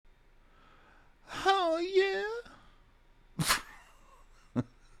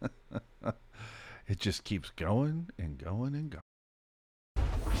It just keeps going and going and going.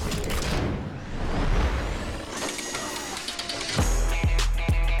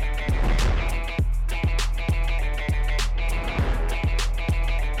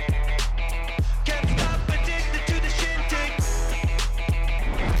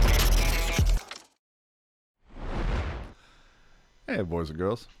 Hey, boys and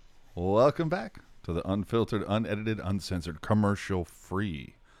girls. Welcome back to the unfiltered, unedited, uncensored,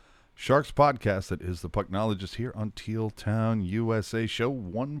 commercial-free Sharks podcast that is the Pucknologist here on Teal Town, USA. Show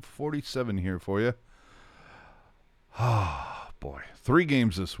 147 here for you. Ah, boy. 3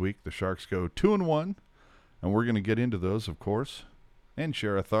 games this week. The Sharks go 2-1, and we're going to get into those, of course, and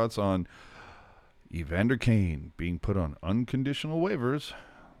share our thoughts on Evander Kane being put on unconditional waivers,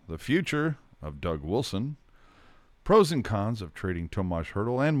 the future of Doug Wilson, pros and cons of trading Tomas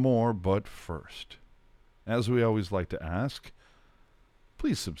Hertl, and more. But first, as we always like to ask,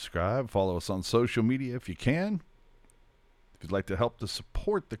 please subscribe, follow us on social media if you can. If you'd like to help to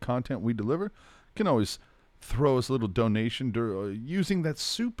support the content we deliver, you can always throw us a little donation using that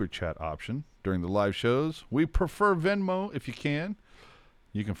super chat option during the live shows. We prefer Venmo if you can.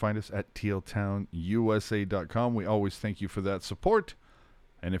 You can find us at tealtownusa.com. We always thank you for that support.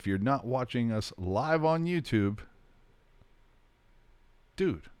 And if you're not watching us live on YouTube,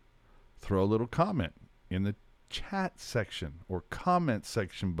 dude, throw a little comment in the chat section or comment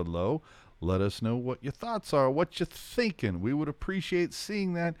section below. Let us know what your thoughts are, what you're thinking. We would appreciate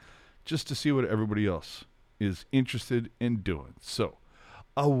seeing that just to see what everybody else is interested in doing. So,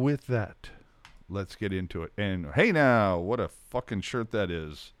 with that, let's get into it. And hey now, what a fucking shirt that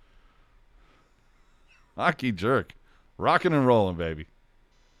is. Hockey Jerk. Rocking and rolling, baby.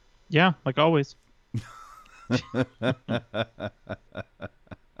 Yeah, like always.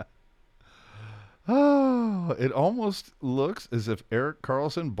 Oh, it almost looks as if Erik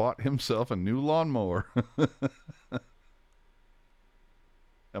Karlsson bought himself a new lawnmower.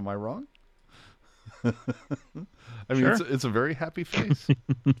 Am I wrong? I mean, Sure. it's a very happy face.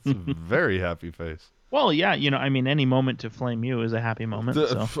 It's a very happy face. Well, yeah, I mean, any moment to flame you is a happy moment.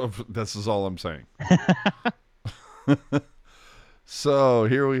 This is all I'm saying. So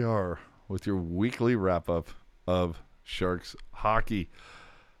here we are with your weekly wrap-up of Sharks hockey.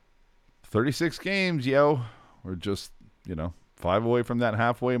 36 games, yo. We're just, 5 away from that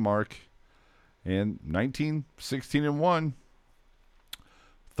halfway mark. And 19, 16, and 1.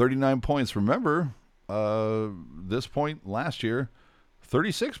 39 points. Remember, this point last year,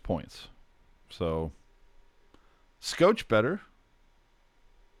 36 points. So, scotch better.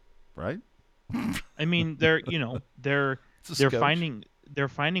 Right? I mean, they're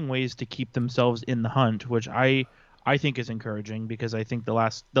finding ways to keep themselves in the hunt, which I think is encouraging, because I think the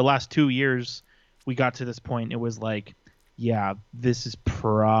last 2 years we got to this point, it was like, yeah, this is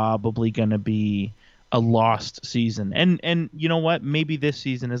probably going to be a lost season. And you know what? Maybe this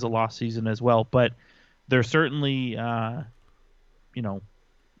season is a lost season as well, but they're certainly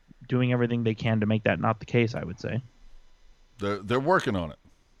doing everything they can to make that not the case, I would say. They're working on it.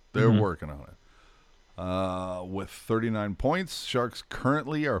 They're working on it. With 39 points, Sharks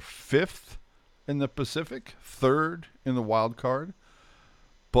currently are 5th in the Pacific, 3rd in the wild card.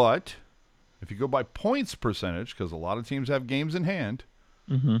 But if you go by points percentage, because a lot of teams have games in hand,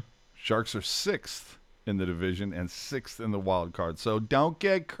 Sharks are 6th in the division and 6th in the wild card. So don't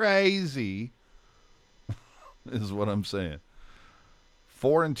get crazy, is what I'm saying.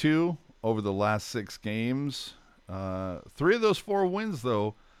 4-2 over the last 6 games. 3 of those 4 wins,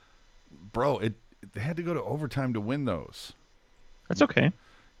 though, bro, they had to go to overtime to win those. That's okay.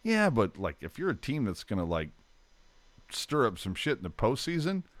 Yeah, but if you're a team that's gonna stir up some shit in the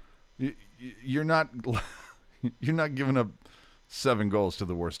postseason, you're not giving up 7 goals to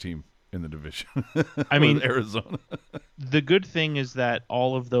the worst team in the division. I mean, Arizona. The good thing is that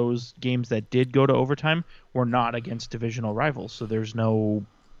all of those games that did go to overtime were not against divisional rivals, so there's no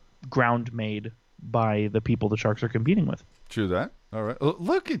ground made by the people the Sharks are competing with. True that. All right.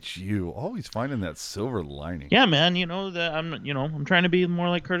 Look at you, always finding that silver lining. Yeah, man. I'm trying to be more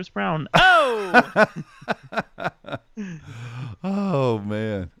like Curtis Brown. Oh. Oh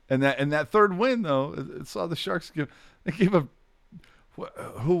man. And that third win though, it saw the Sharks gave up.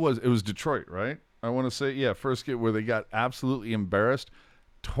 Who was it? Was Detroit, right? I want to say, yeah, first game where they got absolutely embarrassed.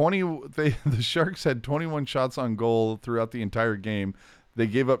 The Sharks had 21 shots on goal throughout the entire game. They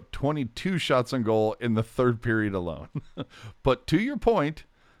gave up 22 shots on goal in the third period alone. But to your point,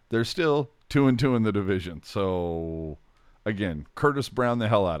 they're still 2-2 in the division. So, again, Curtis Brown the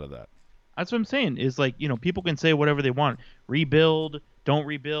hell out of that. That's what I'm saying. Is people can say whatever they want. Rebuild, don't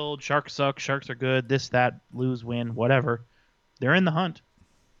rebuild. Sharks suck. Sharks are good. This, that, lose, win, whatever. They're in the hunt.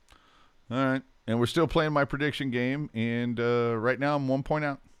 All right. and we're still playing my prediction game. And right now, I'm 1 point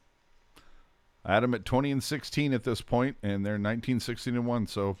out. I had them at 20-16 at this point, and they're 19-16-1.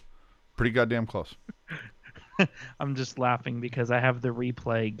 So pretty goddamn close. I'm just laughing because I have the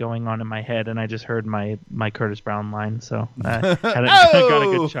replay going on in my head, and I just heard my Curtis Brown line, so got a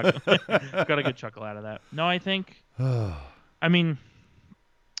good chuckle. Got a good chuckle out of that. No, I think, I mean,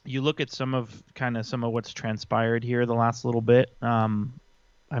 you look at some of what's transpired here the last little bit.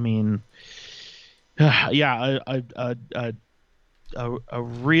 I mean, yeah, a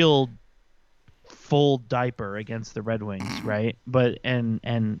real full diaper against the Red Wings, right? But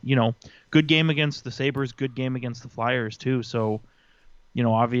and you know, good game against the Sabres, good game against the Flyers too. So, you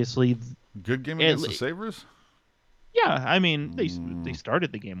know, obviously good game against the Sabres. Yeah, I mean they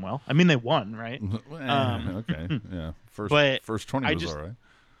started the game well. I mean they won, right? Okay, yeah. First 20 was all right.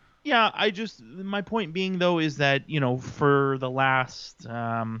 Yeah, my point being though is that, you know, for the last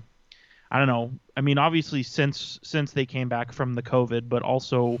I don't know. I mean, obviously since they came back from the COVID, but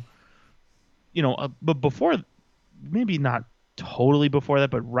also, you know, but before, maybe not totally before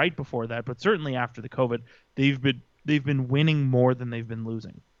that, but right before that, but certainly after the COVID, they've been winning more than they've been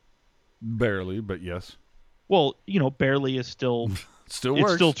losing. Barely, but yes. Well, you know, barely is still works.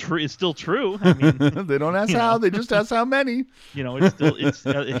 It's still true. I mean, they don't ask how, they just ask how many. You know,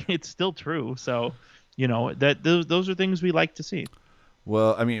 it's still true. So, you know, that those are things we like to see.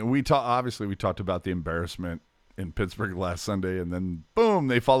 Well, I mean, we talked about the embarrassment in Pittsburgh last Sunday, and then boom,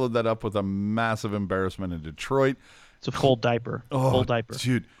 they followed that up with a massive embarrassment in Detroit. It's a full diaper. Full diaper.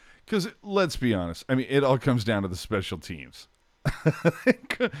 Dude, because let's be honest. I mean, it all comes down to the special teams.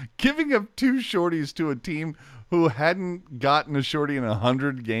 Giving up 2 shorties to a team who hadn't gotten a shorty in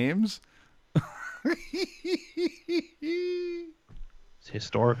 100 games. It's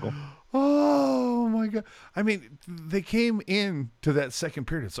historical. Oh my God. I mean, they came in to that second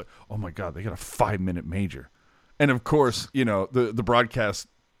period. It's like, oh my God, they got a 5-minute major. And of course, you know, the broadcast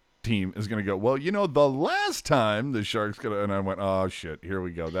team is going to go, well, you know, the last time the Sharks got, and I went, oh shit, here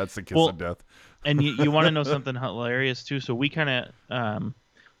we go. That's the kiss of death. And you want to know something hilarious too? So we kind of,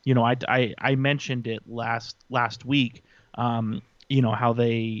 you know, I mentioned it last week. You know how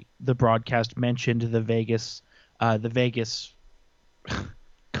the broadcast mentioned the Vegas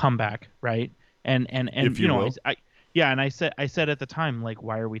comeback, right? And if you know, and I said at the time, like,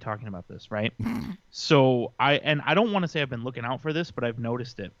 why are we talking about this, right? So I don't want to say I've been looking out for this, but I've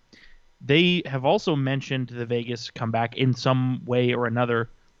noticed it. They have also mentioned the Vegas comeback in some way or another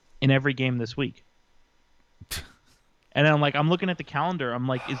in every game this week. And I'm looking at the calendar. I'm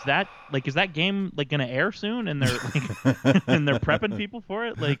like, is that game like gonna air soon? And they're like, and they're prepping people for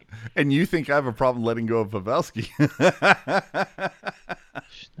it. Like, and you think I have a problem letting go of Pavelski?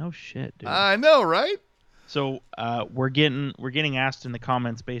 No shit, dude. I know, right? So we're getting asked in the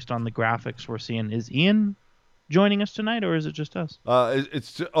comments based on the graphics we're seeing. Is Ian joining us tonight, or is it just us?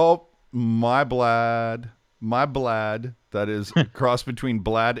 It's my blad. That is a cross between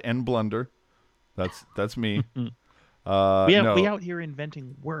Blad and Blunder. That's me. We out here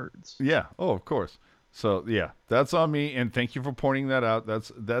inventing words. Yeah. Oh, of course. So yeah, that's on me. And thank you for pointing that out.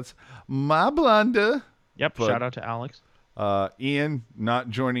 That's my blunder. Yep. But, shout out to Alex. Ian not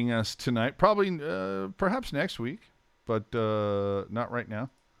joining us tonight. Probably, perhaps next week, but not right now.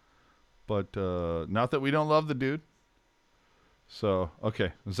 But not that we don't love the dude. So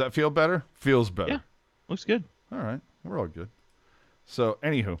okay, does that feel better? Feels better. Yeah, looks good. All right, we're all good. So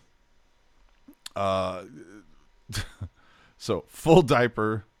anywho, so full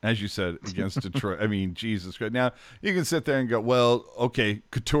diaper, as you said, against Detroit. I mean, Jesus Christ. Now you can sit there and go, well, okay,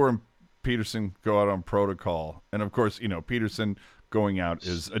 Couture and Peterson go out on protocol, and of course, you know, Peterson going out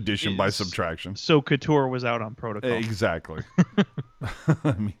is addition by subtraction. So Couture was out on protocol. Exactly.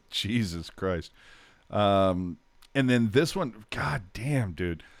 I mean, Jesus Christ. And then this one, god damn,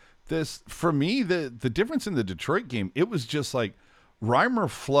 dude. This, for me, the difference in the Detroit game, it was just like Reimer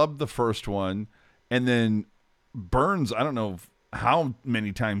flubbed the first one, and then Burns, I don't know how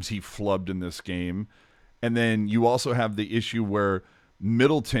many times he flubbed in this game. And then you also have the issue where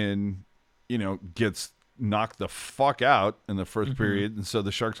Middleton, you know, gets knocked the fuck out in the first period, and so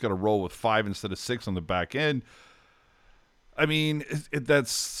the Sharks got to roll with 5 instead of 6 on the back end. I mean,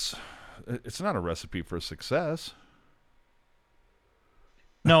 it's not a recipe for success.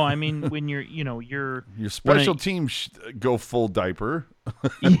 No, I mean, when your special teams go full diaper.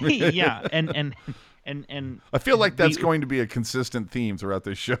 Yeah, and I feel like that's going to be a consistent theme throughout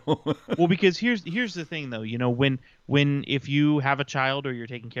this show. Well, because here's the thing though, you know, when if you have a child or you're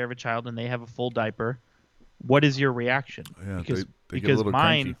taking care of a child and they have a full diaper, what is your reaction? Yeah, because they get a little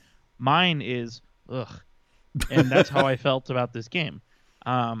cranky. Mine is ugh, and that's how I felt about this game.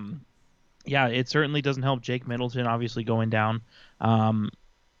 Yeah, it certainly doesn't help Jake Middleton obviously going down. Um,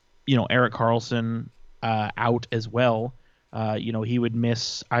 Erik Karlsson out as well. He would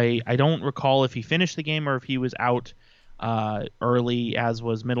miss. I don't recall if he finished the game or if he was out early, as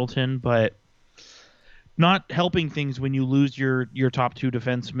was Middleton, but not helping things when you lose your top two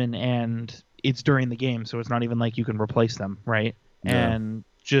defensemen and it's during the game, so it's not even like you can replace them, right? Yeah. And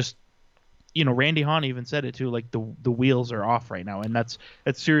just Randy Hahn even said it too, like the wheels are off right now, and that's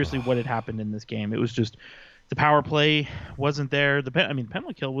seriously what had happened in this game. It was just the power play wasn't there.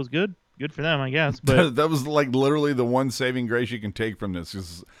 Penalty kill was good for them, I guess, but That was like literally the one saving grace you can take from this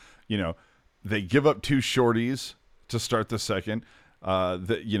is, they give up two shorties to start the second.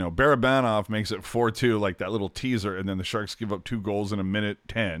 Barabanov makes it 4-2, like that little teaser, and then the Sharks give up 2 goals in a minute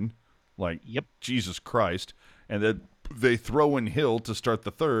 10. Like, yep. Jesus Christ. And then they throw in Hill to start the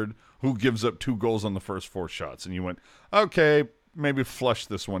third, who gives up 2 goals on the first 4 shots. And you went, okay, maybe flush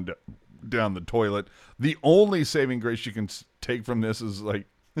this one down the toilet. The only saving grace you can take from this is like,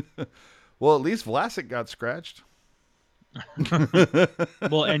 well, at least Vlasic got scratched.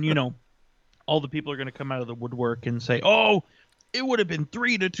 Well, and all the people are going to come out of the woodwork and say, "Oh, it would have been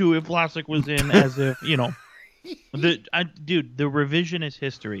 3-2 if Vlasic was in," as if the revisionist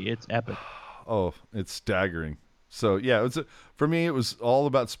history. It's epic. Oh, it's staggering. So yeah, for me. It was all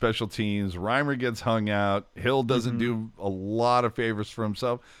about special teams. Reimer gets hung out. Hill doesn't do a lot of favors for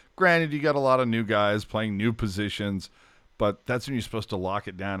himself. Granted, you got a lot of new guys playing new positions, but that's when you're supposed to lock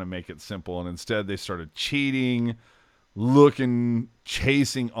it down and make it simple. And instead, they started cheating,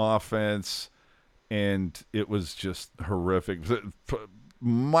 chasing offense, and it was just horrific.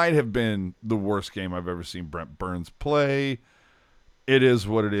 Might have been the worst game I've ever seen Brent Burns play. It is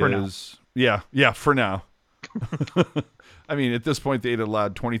what it is. Yeah, for now. I mean, at this point, they had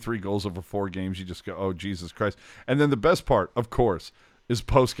allowed 23 goals over 4 games. You just go, oh, Jesus Christ. And then the best part, of course, is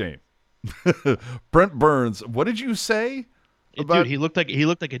post-game. Brent Burns, what did you say? Dude, he looked like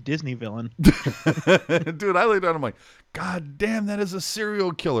a Disney villain. Dude, I laid down. I'm like, God damn, that is a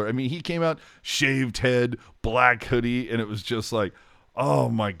serial killer. I mean, he came out, shaved head, black hoodie, and it was just like, oh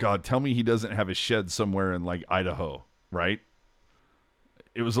my God, tell me he doesn't have a shed somewhere in like Idaho, right?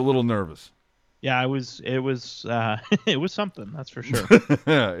 It was a little nervous. Yeah, it was it was something, that's for sure.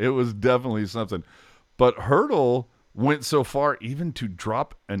 It was definitely something. But Hertl went so far even to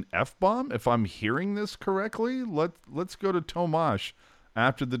drop an F-bomb, if I'm hearing this correctly. Let's go to Tomash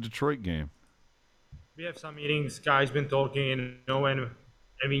after the Detroit game. We have some meetings, guys been talking, and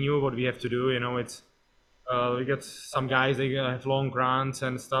we knew what we have to do. It's we got some guys, they have long runs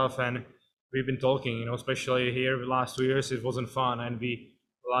and stuff, and we've been talking, especially here the last 2 years, it wasn't fun, and a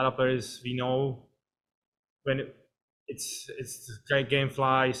lot of players, we know when it's game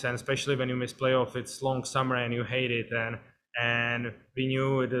flies, and especially when you miss playoff, it's long summer and you hate it, and we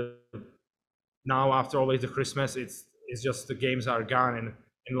knew now after always the Christmas, it's just the games are gone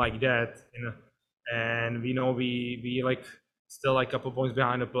and like that, and we know we like still like a couple points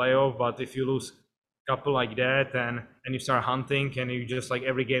behind the playoff, but if you lose a couple like that and you start hunting and you just like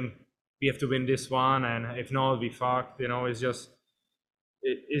every game we have to win this one, and if not we fucked,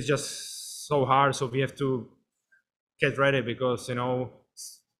 it's just so hard. So we have to get ready because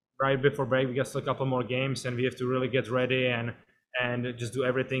right before break we got a couple more games and we have to really get ready and just do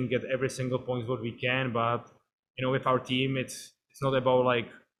everything, get every single point what we can. But with our team, it's not about like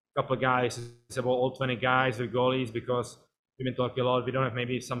a couple of guys, it's about all 20 guys with goalies, because we've been talking a lot, we don't have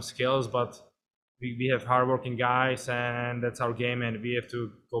maybe some skills, but we have hardworking guys, and that's our game, and we have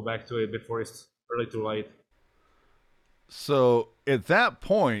to go back to it before it's really too late. So at that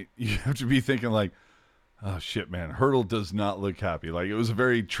point, you have to be thinking like, oh shit, man, Hertl does not look happy. Like, it was a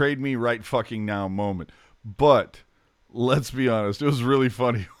very trade me right fucking now moment. But let's be honest, it was really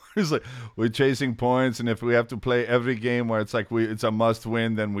funny. It's like, we're chasing points, and if we have to play every game where it's like it's a must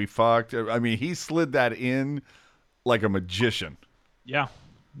win, then we fucked. I mean, he slid that in like a magician. Yeah,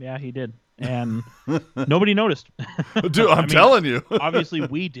 he did. And nobody noticed. Dude, I'm telling you. Obviously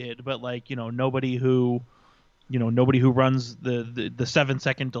we did, but like, nobody who runs the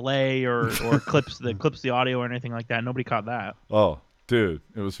 7-second delay or clips the audio or anything like that. Nobody caught that. Oh, dude,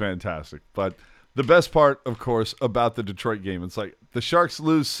 it was fantastic. But the best part, of course, about the Detroit game, it's like the Sharks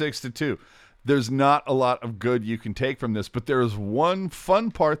lose 6-2. There's not a lot of good you can take from this, but there is one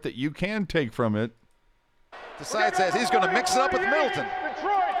fun part that you can take from it. Decide says he's going to mix it up with Middleton.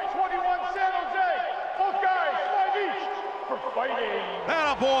 Detroit, 21 San Jose. Both guys, 5 each for fighting.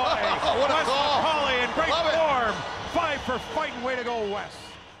 That a boy. Oh, what a Wes call. McCauley in great Love form. 5 for fighting. Way to go, Wes.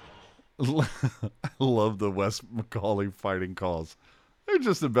 I love the Wes McCauley fighting calls. They're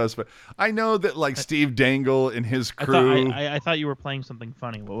just the best. I know that like Steve Dangle and his I crew. thought I thought you were playing something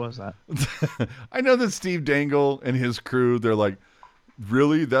funny. What was that? I know that Steve Dangle and his crew. They're like,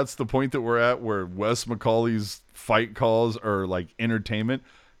 really? That's the point that we're at, where Wes McCauley's fight calls are like entertainment.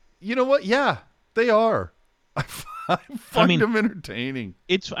 You know what? Yeah, they are. I find them entertaining.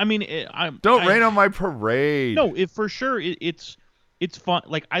 Don't rain on my parade. No, for sure it's fun.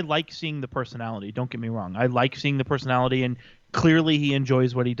 Like, I like seeing the personality. Don't get me wrong. I like seeing the personality, and clearly he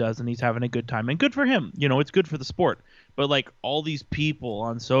enjoys what he does and he's having a good time, and good for him. It's good for the sport. But like all these people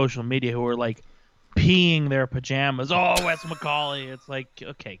on social media who are like peeing their pajamas, Wes McCauley. It's like,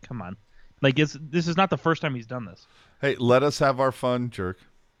 okay, come on. Like, this is not the first time he's done this. Hey, let us have our fun, jerk.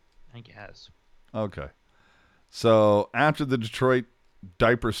 I guess. Okay. So after the Detroit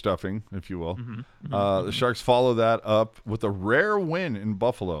diaper stuffing, if you will, the Sharks follow that up with a rare win in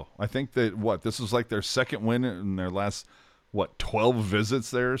Buffalo. I think that, this is like their second win in their last, 12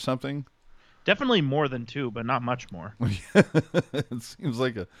 visits there or something? Definitely more than 2, but not much more. It seems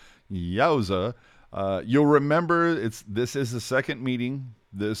like a yowza. You'll remember this is the second meeting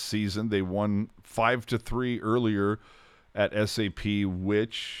this season. They won 5-3 earlier at SAP,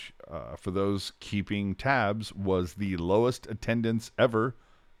 which, for those keeping tabs, was the lowest attendance ever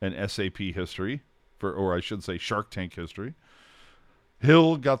in SAP history, or I should say Shark Tank history.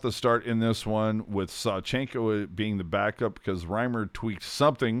 Hill got the start in this one, with Sawchenko being the backup because Reimer tweaked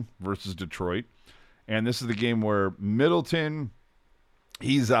something versus Detroit. And this is the game where Middleton,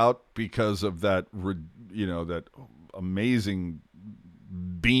 he's out because of that, that amazing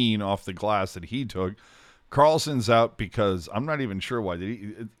bean off the glass that he took. Carlson's out because I'm not even sure why.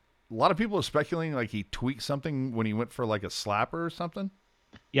 A lot of people are speculating like he tweaked something when he went for like a slapper or something.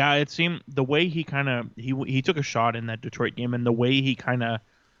 Yeah, it seemed the way he kind of he took a shot in that Detroit game, and the way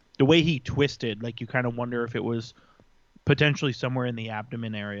he twisted, like you kind of wonder if it was potentially somewhere in the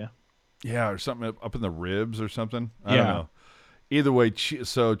abdomen area. Yeah, or something up in the ribs or something. I don't know. Either way,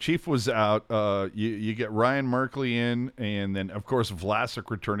 so Chief was out. You get Ryan Merkley in, and then of course Vlasic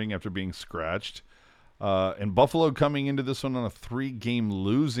returning after being scratched. And Buffalo coming into this one on a 3-game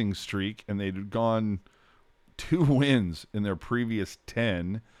losing streak, and they'd gone 2 wins in their previous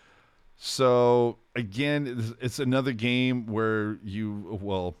 10. So, again, it's another game where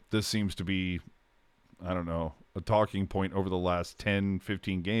this seems to be, I don't know, a talking point over the last 10,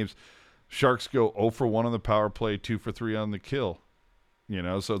 15 games. Sharks go 0 for 1 on the power play, 2 for 3 on the kill.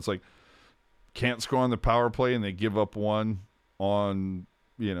 So it's like, can't score on the power play, and they give up 1 on,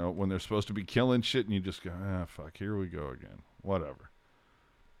 when they're supposed to be killing shit, and you just go, fuck, here we go again. Whatever.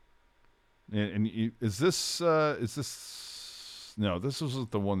 And is this no, this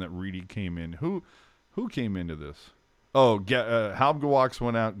wasn't the one that Reedy came in. Who came into this? Oh, Halbgewachs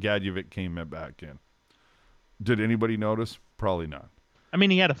went out, Gadjevic came back in. Did anybody notice? Probably not. I mean,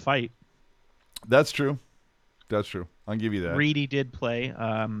 he had a fight. That's true. I'll give you that. Reedy did play,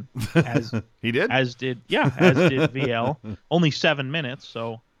 as he did? as did VL. Only 7 minutes,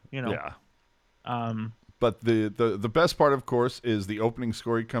 so Yeah. Um, But the best part, of course, is the opening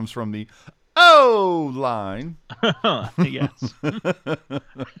score comes from the O-line. yes.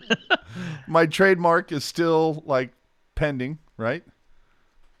 My trademark is still pending, right?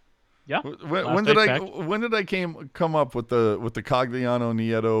 Yeah. When did I come up with the Cogliano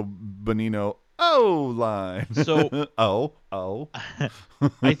Nieto Bonino O-line? So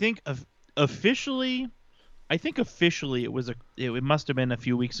I think officially it must have been a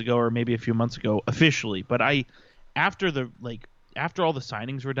few weeks ago or maybe a few months ago officially, but after all the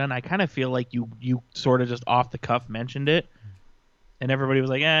signings were done, I kind of feel like you sort of just off the cuff mentioned it, and everybody was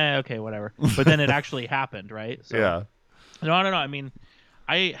like, okay, whatever. But then it actually happened, right? So, yeah. No, I don't know. I mean,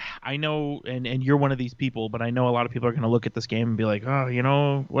 I know, and you're one of these people, but I know a lot of people are going to look at this game and be like, oh, you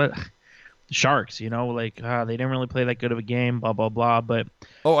know what, Sharks, they didn't really play that good of a game, blah blah blah. But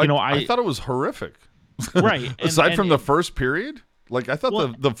I thought it was horrific. Right. Aside from the first period, I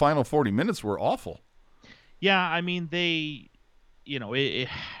thought the final 40 minutes were awful. Yeah, I mean they,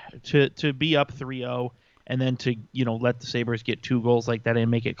 to be up 3-0 and then to let the Sabres get 2 goals like that and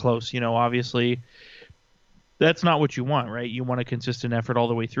make it close. Obviously, that's not what you want, right? You want a consistent effort all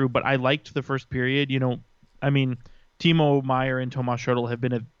the way through. But I liked the first period. I mean, Timo Meier and Tomas Hertl have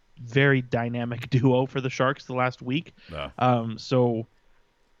been a very dynamic duo for the Sharks the last week. Yeah. So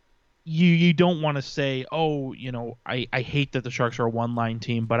you don't want to say, I hate that the Sharks are a one-line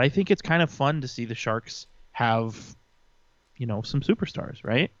team, but I think it's kind of fun to see the Sharks have, some superstars,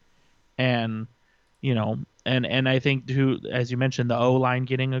 right? And, and I think, too, as you mentioned, the O-line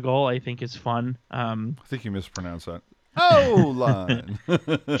getting a goal, I think is fun. I think you mispronounced that. O-line.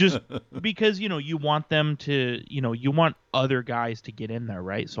 Just because, you want them to, you want other guys to get in there,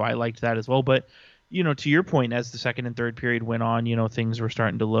 right? So I liked that as well. But, to your point, as the second and third period went on, things were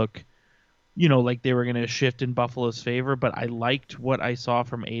starting to look, like they were going to shift in Buffalo's favor. But I liked what I saw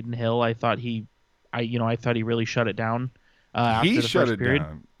from Aiden Hill. I thought he really shut it down. After He the shut first it period.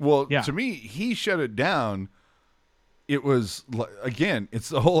 down. Well, Yeah. to me, he shut it down. It was, again, it's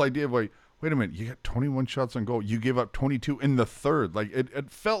the whole idea of like, wait a minute, you got 21 shots on goal. You gave up 22 in the third. Like,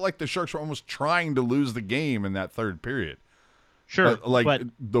 it felt like the Sharks were almost trying to lose the game in that third period. Sure, Like, but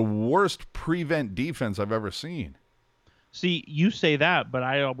the worst prevent defense I've ever seen. see, you say that, but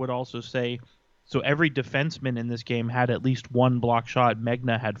I would also say, so every defenseman in this game had at least one block shot.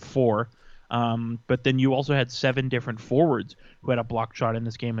 Megna had 4. But then you also had 7 different forwards who had a block shot in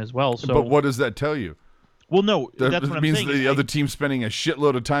this game as well. So, But what does that tell you? well, no, That that's what I'm means saying. the other team's spending a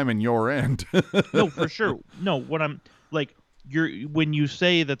shitload of time in your end. No, for sure. No, what I'm like, when you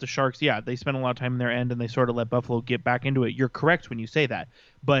say that the Sharks, they spent a lot of time in their end and they sort of let Buffalo get back into it. You're correct when you say that.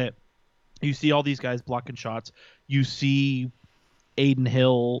 But you see all these guys blocking shots. You see Aiden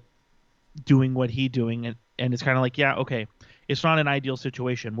Hill doing what he's doing, and it's kind of like, okay, it's not an ideal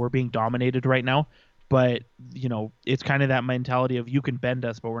situation. We're being dominated right now, but it's kind of that mentality of you can bend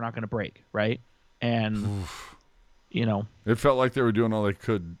us, but we're not going to break, right? And It felt like they were doing all they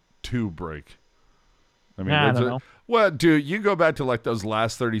could to break. I mean, I don't know. Well, dude, you go back to like those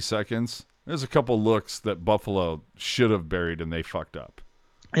last 30 seconds. There's a couple looks that Buffalo should have buried and they fucked up.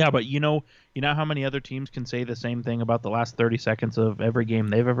 Yeah, but you know how many other teams can say the same thing about the last 30 seconds of every game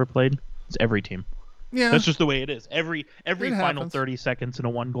they've ever played? It's every team. Yeah, That's just the way it is. Every final happens. 30 seconds in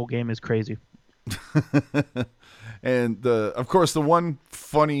a 1-goal game is crazy. And of course, the one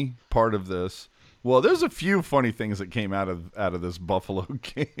funny part of this, well, there's a few funny things that came out of this Buffalo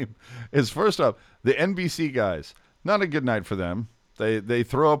game. Is first up, the NBC guys. Not a good night for them. They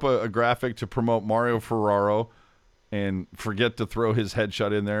throw up a graphic to promote Mario Ferraro, and forget to throw his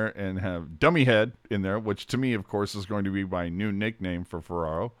headshot in there and have Dummy Head in there, which to me, of course, is going to be my new nickname for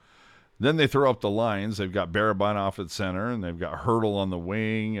Ferraro. Then they throw up the lines. They've got Barabanov at center, and they've got Hurdle on the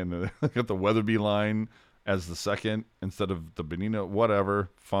wing, and they've got the Weatherby line as the second instead of the Benino. Whatever,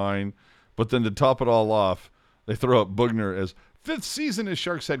 fine. But then to top it all off, they throw up Bugner as 5th season as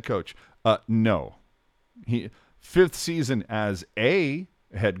Sharks head coach. No. 5th season as a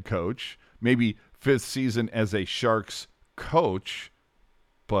head coach, maybe 5th season as a Sharks coach,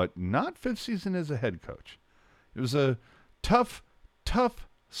 but not 5th season as a head coach. It was a tough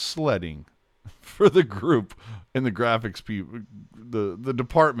sledding for the group and the graphics people, the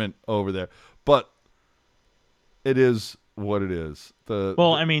department over there. But it is what it is.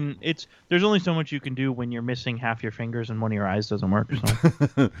 I mean, there's only so much you can do when you're missing half your fingers and one of your eyes doesn't work.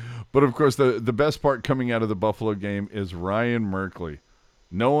 So. But of course, the best part coming out of the Buffalo game is Ryan Merkley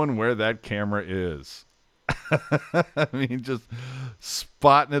knowing where that camera is. I mean, just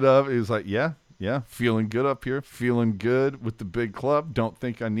spotting it up. He was like, yeah, feeling good up here, feeling good with the big club. Don't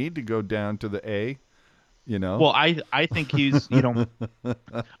think I need to go down to the A. Well, I think he's,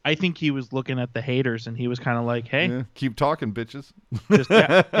 I think he was looking at the haters and he was kind of like, hey, Yeah, keep talking, bitches. just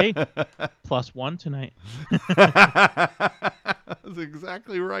hey, +1 tonight. That's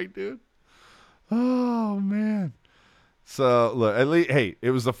exactly right, dude. Oh man. So look, at least, hey,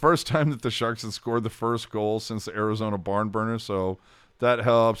 it was the first time that the Sharks had scored the first goal since the Arizona barn burner, so that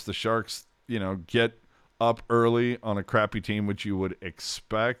helps. The Sharks, get up early on a crappy team, which you would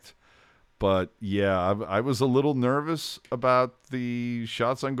expect. But yeah, I was a little nervous about the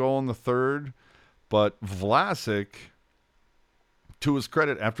shots on goal in the third. But Vlasic, to his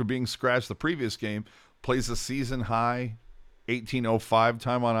credit, after being scratched the previous game, plays a season high 18:05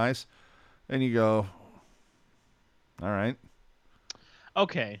 time on ice, and you go, all right.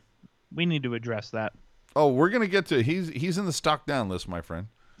 Okay, we need to address that. Oh, we're gonna get to he's in the stock down list, my friend.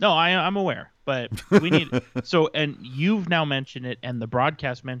 No, I'm aware, but we need and you've now mentioned it, and the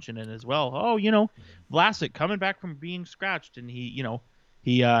broadcast mentioned it as well. Oh, Vlasic coming back from being scratched, and he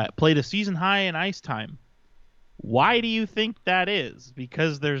played a season high in ice time. Why do you think that is?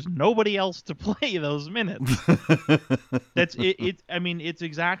 Because there's nobody else to play those minutes. That's it. I mean, it's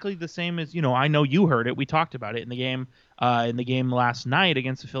exactly the same as I know you heard it. We talked about it in the game last night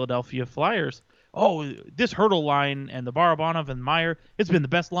against the Philadelphia Flyers. Oh, this Hurdle line and the Barabanov and Meyer, it's been the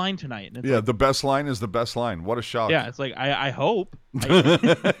best line tonight. And it's the best line is the best line. What a shock. Yeah, it's like, I hope.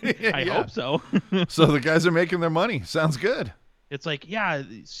 I hope so. So the guys are making their money. Sounds good. It's like,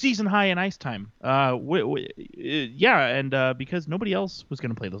 season high in ice time. And because nobody else was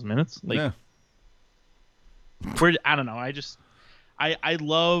going to play those minutes. Like, I don't know. I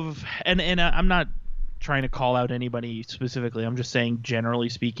love, and I'm not trying to call out anybody specifically. I'm just saying, generally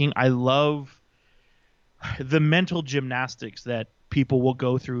speaking, I love the mental gymnastics that people will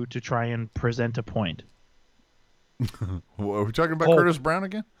go through to try and present a point. Are we talking about Oh. Curtis Brown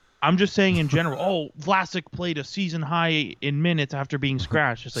again? I'm just saying in general. Oh, Vlasic played a season high in minutes after being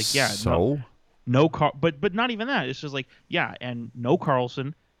scratched. It's like, yeah, So no but not even that. It's just like, yeah, and no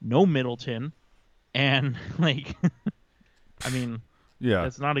Carlson, no Middleton, and like, I mean, yeah,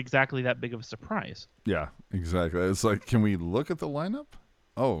 that's not exactly that big of a surprise. yeah, exactly. It's like, can we look at the lineup?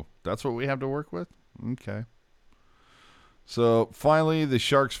 Oh, that's what we have to work with? Okay. So finally, the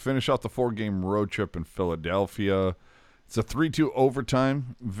Sharks finish off the 4-game road trip in Philadelphia. It's a 3-2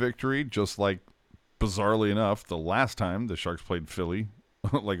 overtime victory, just like, bizarrely enough, the last time the Sharks played Philly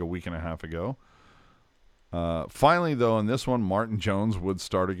like a week and a half ago. Finally, though, in this one, Martin Jones would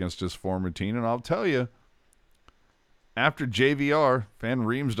start against his former team, and I'll tell you, after JVR, Van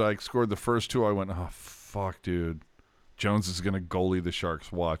Riemsdyk scored the first 2, I went, oh, fuck, dude. Jones is going to goalie the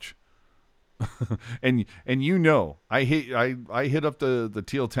Sharks. Watch. and you know, I hit up the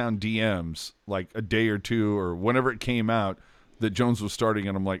Teal Town DMs like a day or two or whenever it came out that Jones was starting,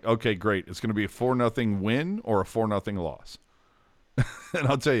 and I'm like, okay, great. It's going to be a 4-0 win or a 4-0 loss. And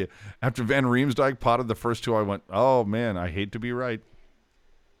I'll tell you, after Van Riemsdyk potted the first 2, I went, oh, man, I hate to be right.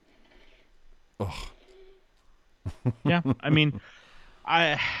 Oh. Yeah, I mean,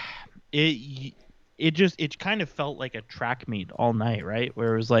 it kind of felt like a track meet all night, right?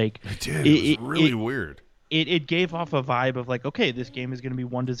 Where it was like, It did. It was really weird. It gave off a vibe of like, okay, this game is going to be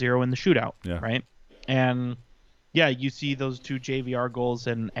 1-0 in the shootout, Yeah. right? And yeah, you see those 2 JVR goals,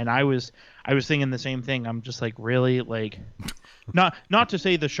 and I was thinking the same thing. I'm just like, really, like, not to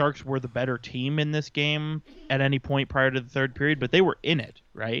say the Sharks were the better team in this game at any point prior to the third period, but they were in it,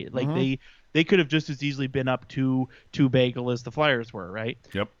 right? Like they could have just as easily been up 2 bagel as the Flyers were, right?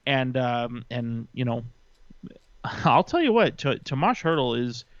 Yep. And you know, I'll tell you what, Tomas Hertl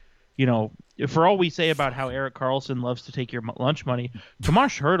is, you know, for all we say about how Erik Karlsson loves to take your lunch money,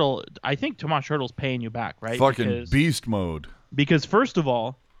 Tomas Hertl, I think Tomas Hertl's paying you back, right? Fucking beast mode. Because first of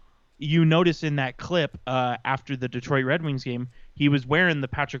all, you notice in that clip after the Detroit Red Wings game, he was wearing the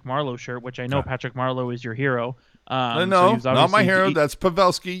Patrick Marleau shirt, which I know Patrick Marleau is your hero. No, so he was not my obviously- hero. That's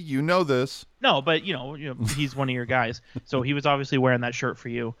Pavelski. You know this. No, but you know, he's one of your guys, so he was obviously wearing that shirt for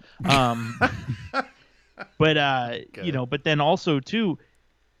you. But you know, but then also too,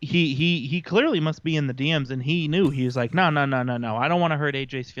 he clearly must be in the DMs, and he knew. He was like, no, I don't want to hurt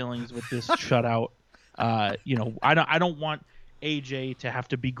AJ's feelings with this shutout. You know, I don't want AJ to have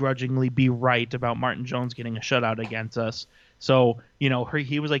to begrudgingly be right about Martin Jones getting a shutout against us. So, you know,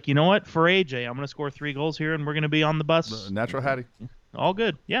 he was like, you know what, for AJ, I'm going to score 3 goals here, and we're going to be on the bus. Natural Hattie. All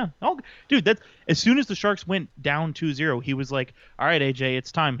good. Yeah. Dude, that's as soon as the Sharks went down 2-0, he was like, all right, AJ,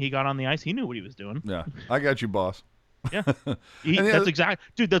 it's time. He got on the ice. He knew what he was doing. Yeah, I got you, boss. Yeah. And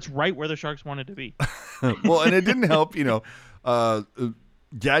Dude, that's right where the Sharks wanted to be. Well, and it didn't help, you know.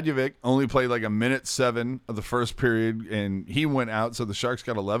 Gadjevic only played like 1:07 of the first period, and he went out, so the Sharks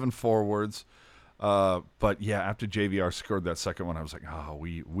got 11 forwards. But yeah, after JVR scored that second one, I was like, oh,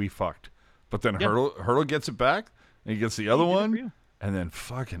 we fucked. But then Hertl gets it back, and he gets the other did it for one, you. and then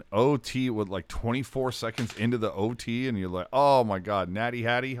fucking OT with like 24 seconds into the OT, and you're like, oh my God, Natty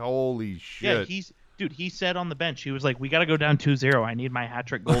Hattie, holy shit. Yeah, he said on the bench, he was like, we got to go down 2-0. I need my hat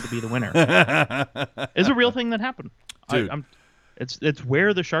trick goal to be the winner. It's a real thing that happened. Dude. It's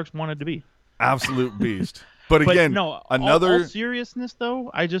where the Sharks wanted to be. Absolute beast. But But again, no, another. all seriousness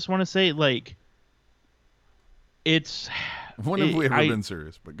though, I just want to say, like, it's When have we ever been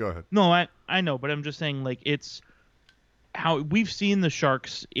serious? But go ahead. No, I know, but I'm just saying, like, it's how we've seen the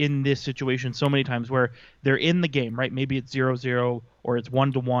Sharks in this situation so many times where they're in the game, right? Maybe it's 0-0 or it's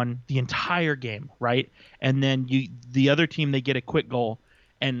 1-1 the entire game, right? And then the other team, they get a quick goal,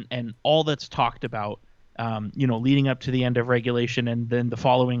 and all that's talked about, you know, leading up to the end of regulation, and then the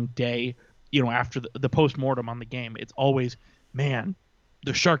following day, you know, after the post-mortem on the game, it's always, man,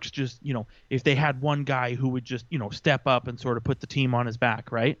 the Sharks just, you know, if they had one guy who would just, you know, step up and sort of put the team on his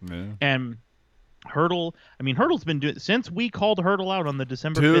back, right? Yeah. And Hertl, I mean, Hertl's been doing since we called Hertl out on the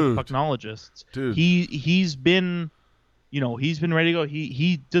December 5th Dude. Pucknologists. Dude. He's been, you know, he's been ready to go.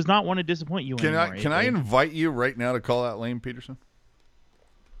 He does not want to disappoint you Can anymore. I invite you right now to call out Lane Peterson?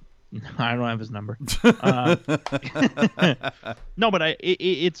 I don't have his number. No, but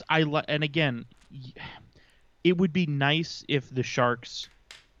and again, it would be nice if the Sharks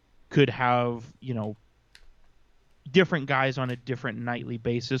could have, you know, different guys on a different nightly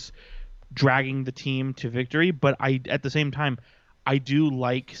basis dragging the team to victory. But at the same time, I do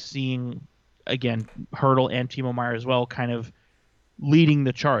like seeing, again, Hertl and Timo Meier as well, kind of leading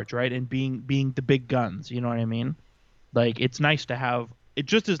the charge, right? And being the big guns, you know what I mean? Like it's nice to have it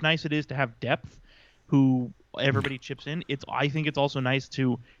just as nice it is to have depth who everybody chips in. I think it's also nice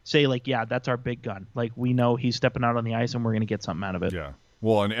to say like, yeah, that's our big gun. Like we know he's stepping out on the ice and we're going to get something out of it. Yeah.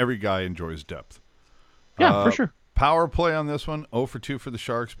 Well, and every guy enjoys depth. Yeah, for sure. Power play on this one, 0 for 2 for the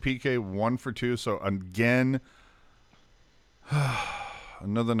Sharks. PK 1 for 2. So again,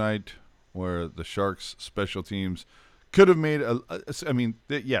 another night where the Sharks special teams could have made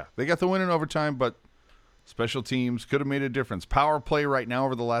they got the win in overtime, but special teams could have made a difference. Power play right now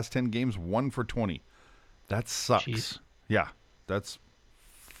over the last 10 games, 1 for 20. That sucks. Jeez. Yeah, that's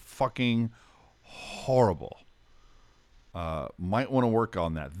fucking horrible. Might want to work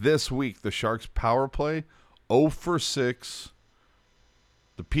on that. This week, the Sharks power play, 0 for 6.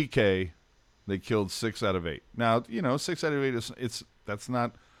 The PK, they killed 6 out of 8. Now, 6 out of 8 that's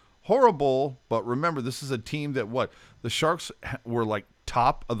not horrible, but remember, this is a team that the Sharks were like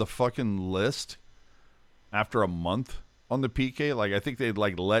top of the fucking list after a month on the PK. Like I think they'd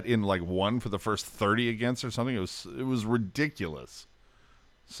like let in like 1 for the first 30 against or something. It was ridiculous.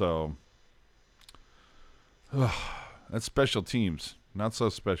 So that's special teams. Not so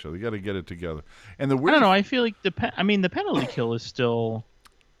special. You got to get it together. And I don't know. I feel like the penalty kill is still.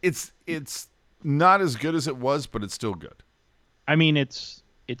 It's not as good as it was, but it's still good. I mean, it's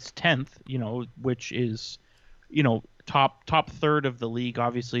 10th. Which is, top third of the league.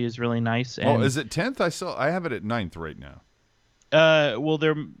 Obviously, is really nice. And, is it 10th? I have it at 9th right now. Well,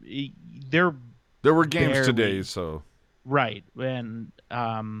 there were games barely. Today, so. Right, and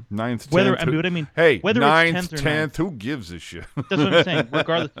 9th, 10th. What I mean. Hey, whether 9th, it's 10th or 10th, who gives a shit? That's what I'm saying.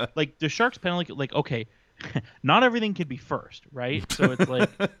 Regardless, like the Sharks penalty, like okay, not everything can be first, right? So it's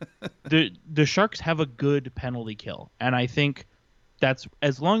like the Sharks have a good penalty kill, and I think that's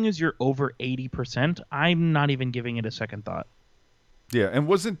as long as you're over 80%, I'm not even giving it a second thought. Yeah, and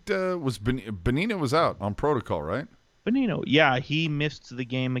Bonino was out on protocol, right? Bonino, yeah, he missed the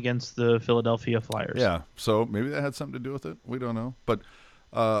game against the Philadelphia Flyers. Yeah, so maybe that had something to do with it. We don't know, but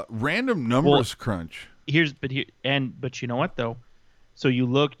random numbers crunch. But you know what though? So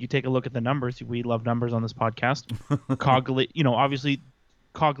you take a look at the numbers. We love numbers on this podcast. Obviously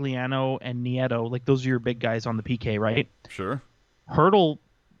Cogliano and Nieto, like those are your big guys on the PK, right? Sure. Hurdle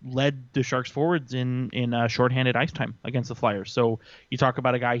led the Sharks forwards in shorthanded ice time against the Flyers. So you talk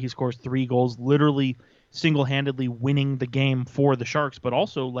about a guy who scores 3 goals, literally single-handedly winning the game for the Sharks, but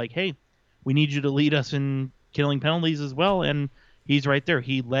also like, hey, we need you to lead us in killing penalties as well, and he's right there.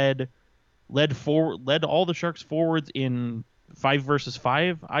 He led all the Sharks forwards in 5 versus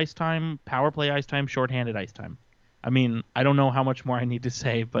 5 ice time, power play ice time, shorthanded ice time. I mean, I don't know how much more I need to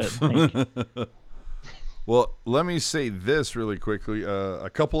say, but like, well, let me say this really quickly. A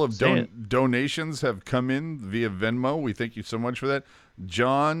couple of donations have come in via Venmo. We thank you so much for that.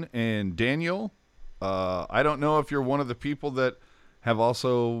 John and Daniel. I don't know if you're one of the people that have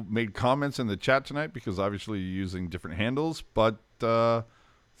also made comments in the chat tonight because obviously you're using different handles, but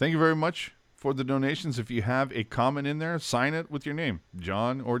thank you very much for the donations. If you have a comment in there, sign it with your name,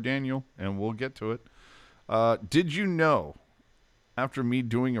 John or Daniel, and we'll get to it. Did you know, after me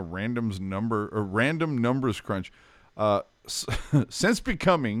doing a random numbers crunch, since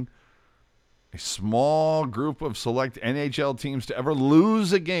becoming a small group of select NHL teams to ever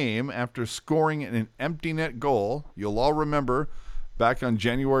lose a game after scoring an empty net goal. You'll all remember back on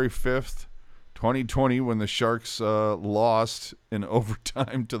January 5th, 2020, when the Sharks lost in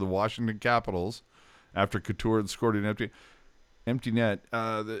overtime to the Washington Capitals after Couture had scored an empty net.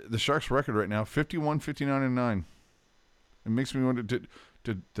 The Sharks' record right now, 51-59-9. It makes me wonder, did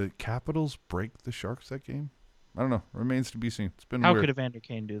the Capitals break the Sharks that game? I don't know. Remains to be seen. It's been how weird. could Evander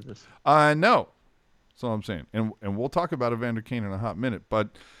Kane do this? No. That's all I'm saying. And we'll talk about Evander Kane in a hot minute. But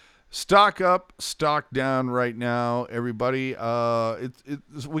stock up, stock down right now, everybody.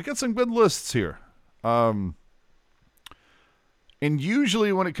 We got some good lists here. And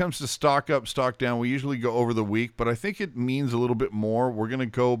usually when it comes to stock up, stock down, we usually go over the week. But I think it means a little bit more. We're going to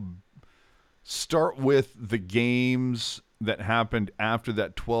go start with the games that happened after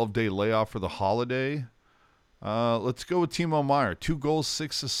that 12-day layoff for the holiday. Let's go with Timo Meier. 2 goals,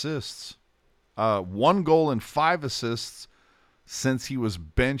 6 assists. 1 goal and 5 assists since he was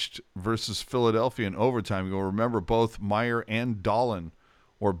benched versus Philadelphia in overtime. You'll remember both Meier and Dahlin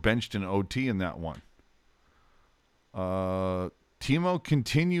were benched in OT in that one. Timo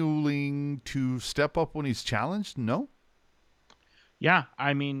continuing to step up when he's challenged? No? Yeah,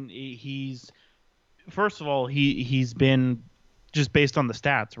 I mean, first of all, he's been, just based on the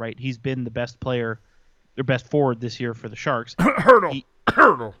stats, right? He's been the best player, their best forward this year for the Sharks.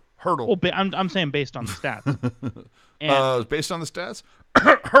 Hurdle. Hurdle. Well, I'm saying based on the stats. And Based on the stats,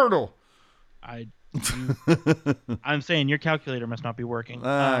 Hurdle. I'm saying your calculator must not be working.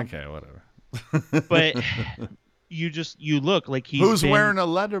 Okay, whatever. But you look like he's Who's wearing a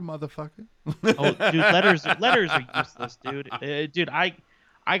letter, motherfucker? Oh, dude, letters are useless, dude. Dude, I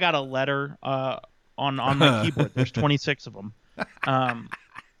got a letter on my keyboard. There's 26 of them.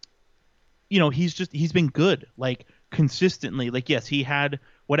 He's been good, like consistently. Like, yes, he had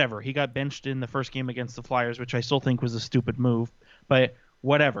whatever. He got benched in the first game against the Flyers, which I still think was a stupid move, but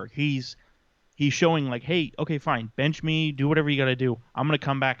whatever. He's showing like, hey, okay, fine, bench me, do whatever you got to do. I'm gonna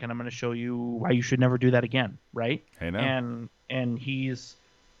come back and I'm gonna show you why you should never do that again, right? Hey, now. And he's.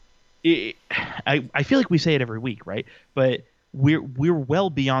 I feel like we say it every week, right? But we're well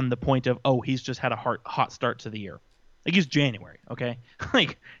beyond the point of, oh, he's just had a hot start to the year. Like, it's January, okay?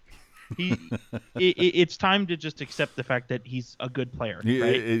 Like, it's time to just accept the fact that he's a good player,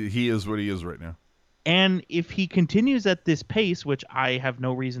 right? He is what he is right now. And if he continues at this pace, which I have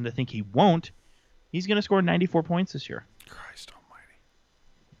no reason to think he won't, he's going to score 94 points this year. Christ almighty.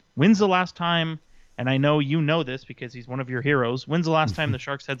 When's the last time, and I know you know this because he's one of your heroes, when's the last time the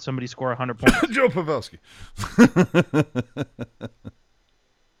Sharks had somebody score 100 points? Joe Pavelski.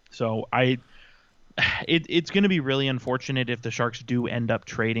 So it's going to be really unfortunate if the Sharks do end up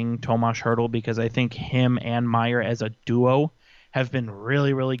trading Tomas Hertl, because I think him and Meier as a duo have been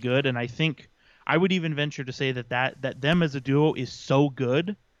really, really good. And I think I would even venture to say that them as a duo is so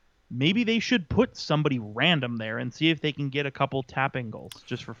good, maybe they should put somebody random there and see if they can get a couple tapping goals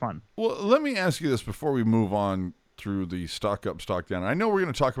just for fun. Well, let me ask you this before we move on through the stock up, stock down. I know we're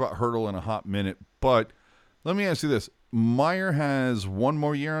going to talk about Hertl in a hot minute, but let me ask you this. Meier has one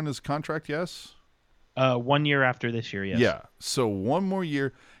more year on his contract, yes? 1 year after this year, yes. Yeah. So one more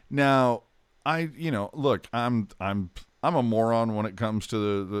year. Now, look, I'm a moron when it comes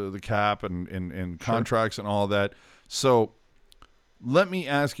to the cap and contracts and all that. So let me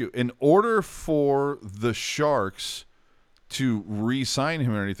ask you, in order for the Sharks to re-sign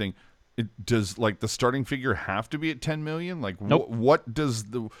him or anything, does like the starting figure have to be at $10 million? Like, nope. What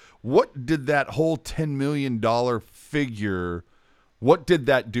did that whole $10 million figure? What did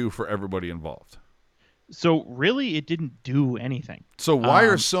that do for everybody involved? So really, it didn't do anything. So why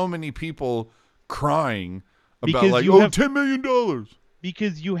are so many people crying about like, $10 million?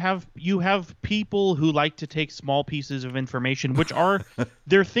 Because you have people who like to take small pieces of information, which are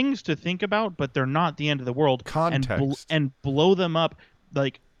they're things to think about, but they're not the end of the world. Context. And blow them up.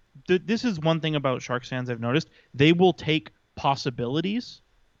 Like this is one thing about Sharks fans I've noticed. They will take possibilities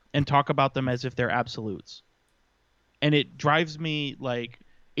and talk about them as if they're absolutes. And it drives me like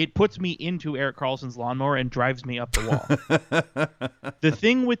it puts me into Erik Karlsson's lawnmower and drives me up the wall. The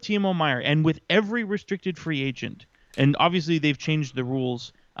thing with Timo Meier and with every restricted free agent, and obviously they've changed the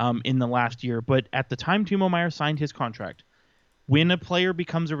rules in the last year, but at the time Timo Meier signed his contract, when a player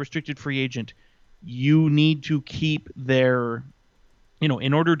becomes a restricted free agent, you need to keep their,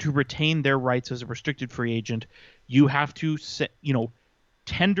 in order to retain their rights as a restricted free agent, you have to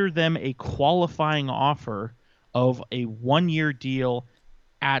tender them a qualifying offer of a 1-year deal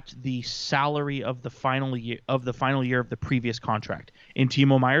at the salary of the final year of the previous contract. In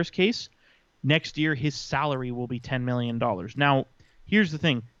Timo Meier's case, next year his salary will be $10 million. Now, here's the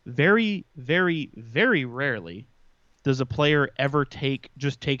thing. Very, very, very rarely does a player ever take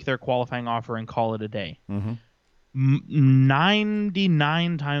their qualifying offer and call it a day. Mm-hmm.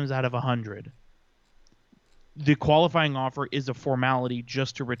 99 times out of 100, the qualifying offer is a formality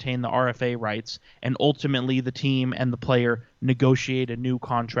just to retain the RFA rights, and ultimately the team and the player negotiate a new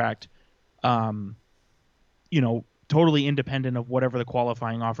contract, totally independent of whatever the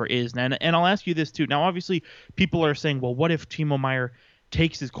qualifying offer is. And I'll ask you this too. Now, obviously, people are saying, well, what if Timo Meier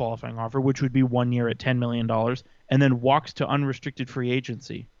takes his qualifying offer, which would be 1 year at $10 million, and then walks to unrestricted free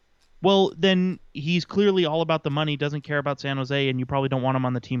agency? Well, then he's clearly all about the money, doesn't care about San Jose, and you probably don't want him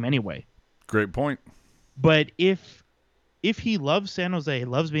on the team anyway. Great point. But if he loves San Jose,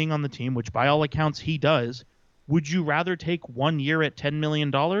 loves being on the team, which by all accounts he does, would you rather take 1 year at $10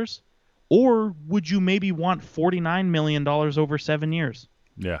 million? Or would you maybe want $49 million over 7 years?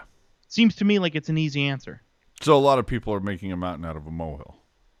 Yeah. Seems to me like it's an easy answer. So a lot of people are making a mountain out of a molehill.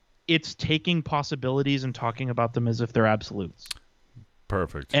 It's taking possibilities and talking about them as if they're absolutes.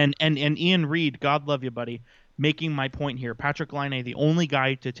 Perfect. And Ian Reed, God love you, buddy, making my point here. Patrik Laine, the only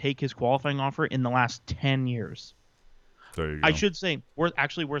guy to take his qualifying offer in the last 10 years. There you go. I should say, we're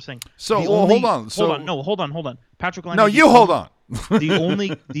saying. So, hold on. Hold on. Patrik Laine. No, you hold on.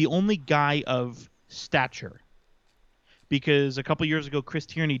 the only guy of stature. Because a couple years ago, Chris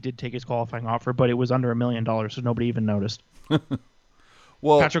Tierney did take his qualifying offer, but it was under $1 million, so nobody even noticed.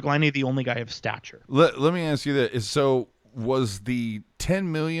 Well, Patrick Laine, the only guy of stature. let me ask you that. So was the $10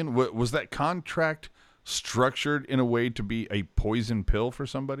 million, was that contract structured in a way to be a poison pill for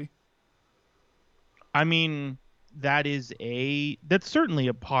somebody? I mean, that's certainly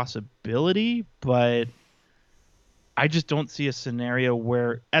a possibility, but I just don't see a scenario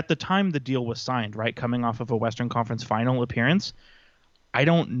where at the time the deal was signed, right, coming off of a Western Conference final appearance, I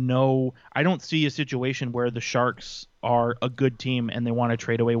don't see a situation where the Sharks are a good team and they want to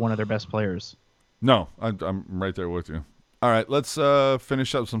trade away one of their best players. No, I'm right there with you. All right, let's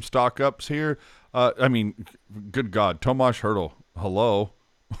finish up some stock ups here. Good God, Tomas Hertl, hello.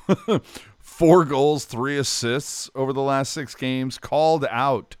 4 goals, 3 assists over the last 6 games, called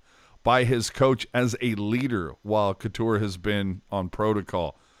out by his coach as a leader while Couture has been on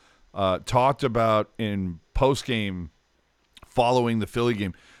protocol. Talked about in postgame following the Philly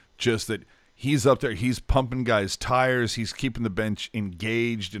game, just that he's up there, he's pumping guys' tires, he's keeping the bench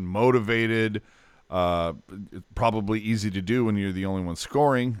engaged and motivated. Probably easy to do when you're the only one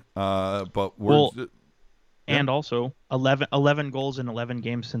scoring. But we're... And also 11 goals in 11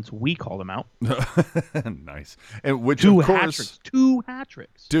 games since we called him out. Nice. And which, two of course, hat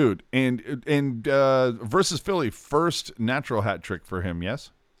tricks. Dude, and versus Philly, first natural hat trick for him,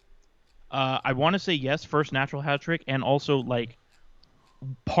 yes? I want to say yes, first natural hat trick, and also like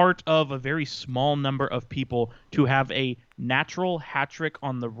part of a very small number of people to have a natural hat trick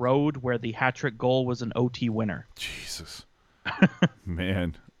on the road where the hat trick goal was an OT winner. Jesus.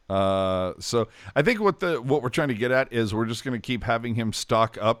 Man. So I think what we're trying to get at is we're just going to keep having him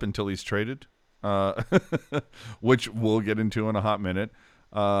stock up until he's traded, which we'll get into in a hot minute.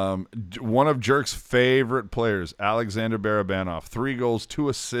 One of Jerk's favorite players, Alexander Barabanov, 3 goals, 2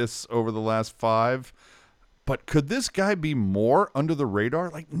 assists over the last 5. But could this guy be more under the radar?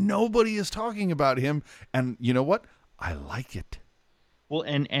 Like, nobody is talking about him, and you know what? I like it. Well,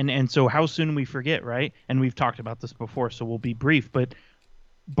 and so how soon we forget, right? And we've talked about this before, so we'll be brief, but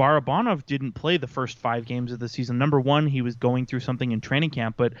Barabanov didn't play the first 5 games of the season. Number one, he was going through something in training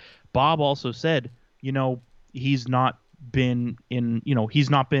camp, but Bob also said, he's not been in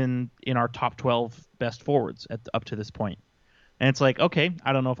our top 12 best forwards up to this point. And it's like, okay,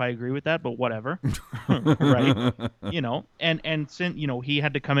 I don't know if I agree with that, but whatever. Right. And since, he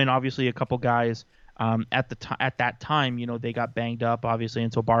had to come in, obviously a couple guys at that time, they got banged up obviously.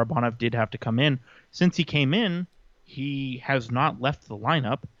 And so Barabanov did have to come in. Since he came in, he has not left the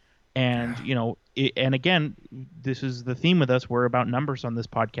lineup, and and again, this is the theme with us. We're about numbers on this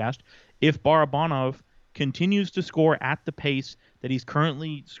podcast. If Barabanov continues to score at the pace that he's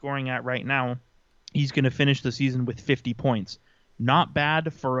currently scoring at right now, he's going to finish the season with 50 points. Not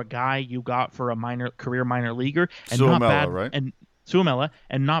bad for a guy you got for a career minor leaguer, and Suomela, not bad, right? And Suomela,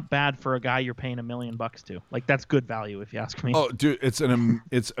 and not bad for a guy you're paying $1 million to. Like, that's good value if you ask me. Oh, dude, it's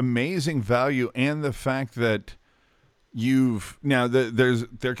amazing value, and the fact that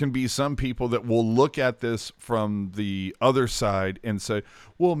there can be some people that will look at this from the other side and say,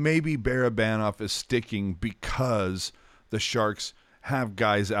 well, maybe Barabanov is sticking because the Sharks have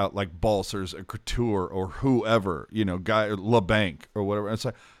guys out like Balcers or Couture or whoever, guy LeBanc or whatever. And it's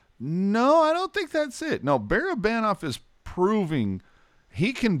like, no, I don't think that's it. No, Barabanov is proving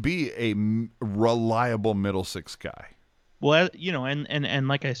he can be a reliable middle six guy. Well, and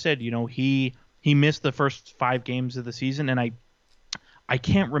like I said, he missed the first 5 games of the season, and I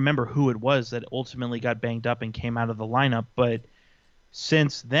can't remember who it was that ultimately got banged up and came out of the lineup, but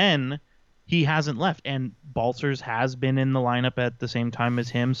since then he hasn't left, and Balcers has been in the lineup at the same time as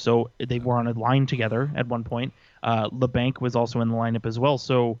him, so they were on a line together at one point. LeBanc was also in the lineup as well,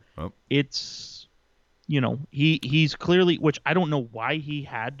 so it's he's clearly, which I don't know why he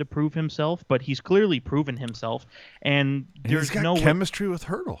had to prove himself, but he's clearly proven himself, and there's he's got chemistry with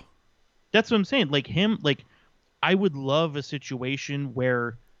Hertl. That's what I'm saying. Like him, I would love a situation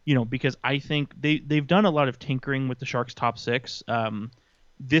where, because I think they've done a lot of tinkering with the Sharks' top 6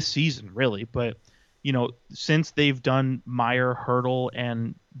 this season, really. But, since they've done Meyer, Hertl,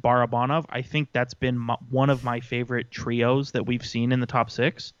 and Barabanov, I think that's been one of my favorite trios that we've seen in the top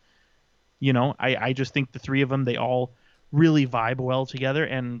 6. I just think the 3 of them, they all really vibe well together.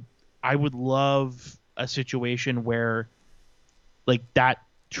 And I would love a situation where, that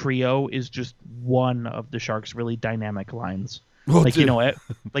trio is just one of the Sharks' really dynamic lines. Well,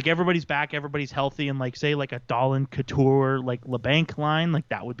 everybody's back, everybody's healthy, and say a Dahlin, Couture, LeBanc line,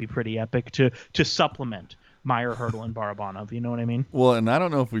 that would be pretty epic to supplement Meyer, Hertl, and Barabanov. You know what I mean? Well, and I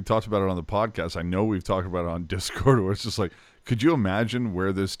don't know if we talked about it on the podcast. I know we've talked about it on Discord, where it's just could you imagine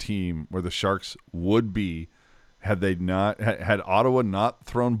where the Sharks would be had Ottawa not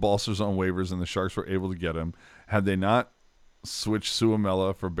thrown Balcers on waivers and the Sharks were able to get him? Had they not switched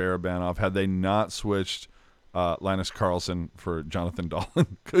Suomela for Barabanov, had they not switched Linus Karlsson for Jonathan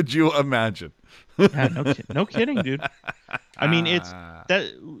Dahlin. Could you imagine? Yeah, no kidding, dude. I mean, it's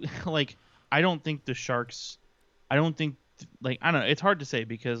that like I don't think the Sharks. I don't think like I don't know. It's hard to say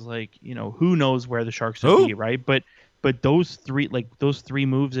because like who knows where the Sharks would be, right? But those three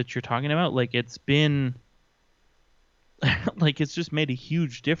moves that you're talking about, like it's been like it's just made a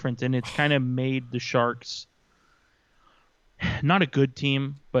huge difference, and it's kind of made the Sharks not a good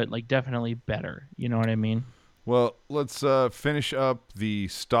team, but like definitely better. You know what I mean? Well, let's finish up the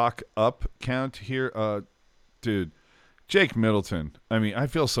stock up count here. Dude, Jake Middleton. I mean, I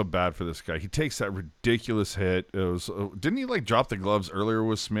feel so bad for this guy. He takes that ridiculous hit. It was didn't he like drop the gloves earlier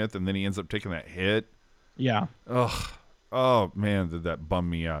with Smith, and then he ends up taking that hit? Yeah. Ugh. Oh, man, did that bum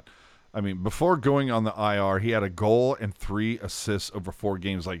me out. I mean, before going on the IR, he had a goal and 3 assists over 4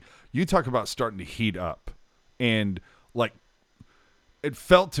 games. Like, you talk about starting to heat up. And, like, it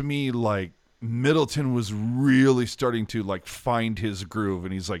felt to me like Middleton was really starting to, like, find his groove.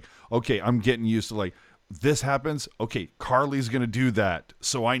 And he's like, okay, I'm getting used to, like, this happens. Okay, Carly's going to do that.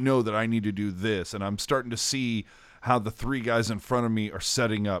 So I know that I need to do this. And I'm starting to see how the 3 guys in front of me are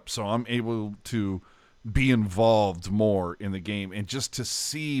setting up. So I'm able to be involved more in the game. And just to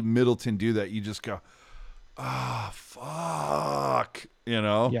see Middleton do that, you just go, fuck,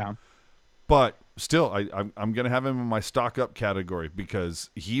 Yeah. But still, I'm going to have him in my stock up category because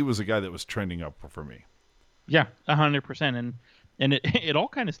he was a guy that was trending up for me. Yeah, 100%. And it all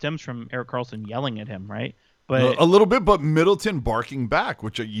kind of stems from Erik Karlsson yelling at him, right? But a little bit, but Middleton barking back,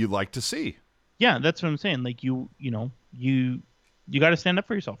 which you like to see. Yeah, that's what I'm saying. Like you got to stand up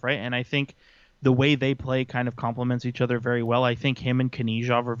for yourself, right? And I think the way they play kind of complements each other very well. I think him and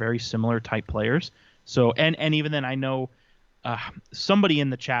Knyzhov are very similar type players. So and even then, I know somebody in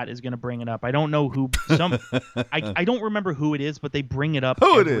the chat is going to bring it up. I don't know who. I don't remember who it is, but they bring it up.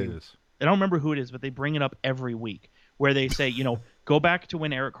 I don't remember who it is, but they bring it up every week where they say, go back to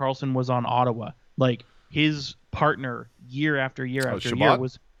when Erik Karlsson was on Ottawa. Like his partner year after year after year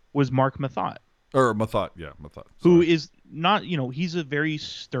was Mark Mathot. Or Mathot, yeah, Mathot. Who is not, he's a very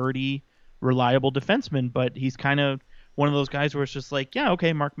sturdy, reliable defenseman, but he's kind of one of those guys where it's just like, yeah,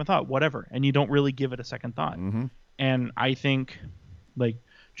 okay, Mark Mathot, whatever, and you don't really give it a second thought. Mm-hmm. And I think, like,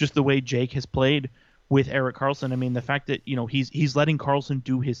 just the way Jake has played with Erik Karlsson, I mean, the fact that he's letting Karlsson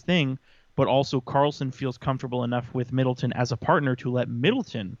do his thing, but also Karlsson feels comfortable enough with Middleton as a partner to let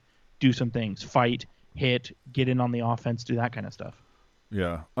Middleton do some things, fight, hit, get in on the offense, do that kind of stuff.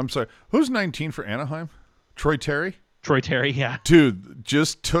 Yeah, I'm sorry. Who's 19 for Anaheim? Troy Terry? Troy Terry, yeah. Dude,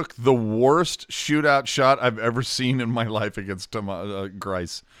 just took the worst shootout shot I've ever seen in my life against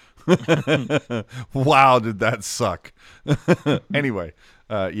Grice. Wow, did that suck. Anyway,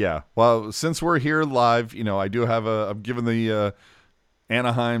 yeah. Well, since we're here live, I do have I'm giving the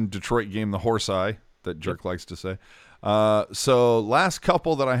Anaheim-Detroit game the horse eye that Jerk likes to say. So last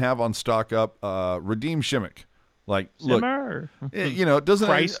couple that I have on stock up, Redeem Shimmick. Like, Simmer. Look, it doesn't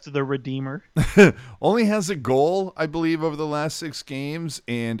Christ the Redeemer. only has a goal, I believe, over the last 6 games,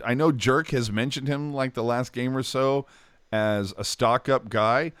 and I know Jerk has mentioned him like the last game or so as a stock up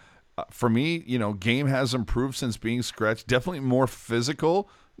guy. For me, game has improved since being scratched. Definitely more physical.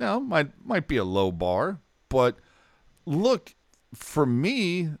 Now, might be a low bar, but look, for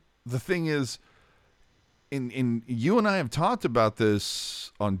me, the thing is, in you and I have talked about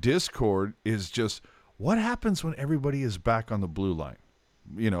this on Discord, is just what happens when everybody is back on the blue line?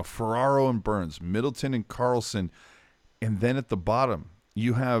 Ferraro and Burns, Middleton and Karlsson, and then at the bottom,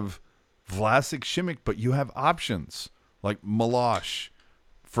 you have Vlasic, Shimmick, but you have options like Milosh.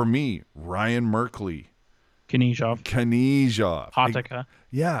 For me, Ryan Merkley. Knyzhov. Hatakka.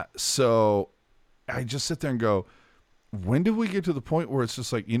 Yeah, so I just sit there and go, when do we get to the point where it's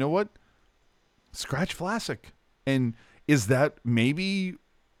just like, you know what? Scratch Vlasic. And is that maybe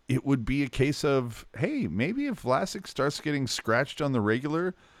it would be a case of, hey, maybe if Vlasic starts getting scratched on the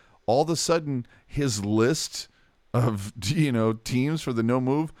regular, all of a sudden his list of teams for the no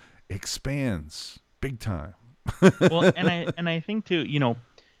move expands big time. Well, and I think too,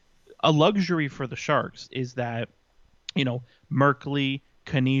 a luxury for the Sharks is that Merkley,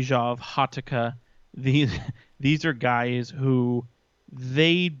 Knyzhov, Hatakka, these are guys who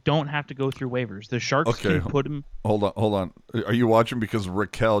they don't have to go through waivers. The Sharks can put them. Hold on. Are you watching? Because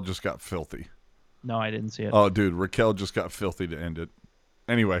Raquel just got filthy. No, I didn't see it. Oh, dude, Raquel just got filthy to end it.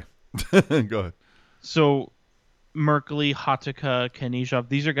 Anyway, go ahead. So, Merkley, Hatakka, Knyzhov,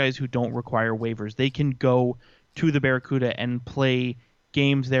 these are guys who don't require waivers. They can go to the Barracuda and play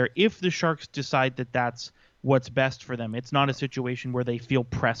games there if the Sharks decide that that's what's best for them. It's not a situation where they feel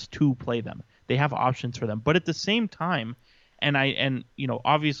pressed to play them. They have options for them. But at the same time, And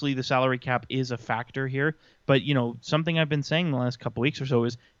obviously the salary cap is a factor here, but something I've been saying the last couple weeks or so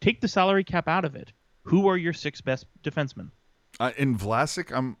is take the salary cap out of it. Who are your 6 best defensemen? And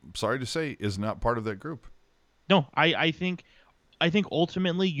Vlasic, I'm sorry to say, is not part of that group. No, I think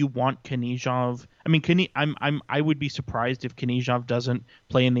ultimately you want Knyzhov. I mean, I would be surprised if Knyzhov doesn't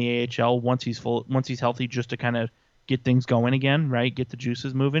play in the AHL once he's healthy, just to kind of get things going again, right? Get the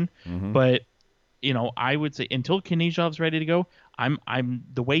juices moving. But I would say until Knyzhov's ready to go, I'm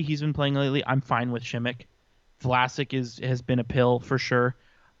the way he's been playing lately, I'm fine with Šimek. Vlasic has been a pill for sure.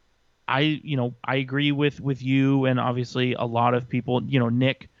 I agree with you and obviously a lot of people.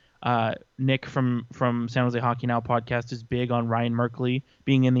 Nick from San Jose Hockey Now podcast is big on Ryan Merkley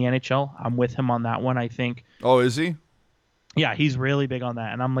being in the NHL. I'm with him on that one. I think. Oh, is he? Yeah, he's really big on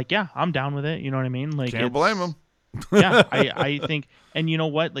that, and I'm like, yeah, I'm down with it. You know what I mean? Like, Can't blame him. Yeah, I think, and you know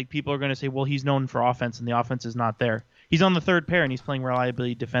what? Like, people are going to say, well, he's known for offense, and the offense is not there. He's on the third pair, and he's playing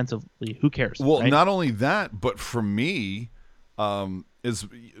reliably defensively. Who cares? Well, right? not only that, but for me, is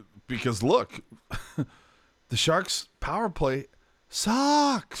because look, the Sharks' power play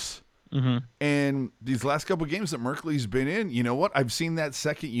sucks. And these last couple of games that Merkley's been in, you know what? I've seen that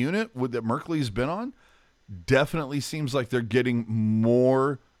second unit that Merkley's been on. Definitely seems like they're getting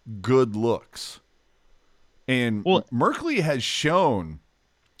more good looks. And Merkley has shown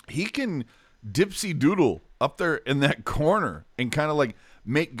he can dipsy doodle up there in that corner and kind of like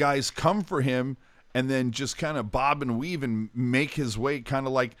make guys come for him and then just kind of bob and weave and make his way kind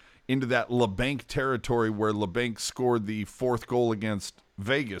of like into that LeBanc territory where LeBanc scored the 4th goal against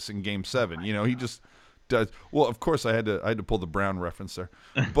Vegas in Game 7. He just does. Well, of course, I had to pull the Brown reference there.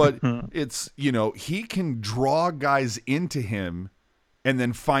 But it's, he can draw guys into him and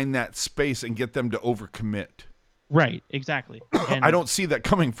then find that space and get them to overcommit. Right, exactly. And I don't see that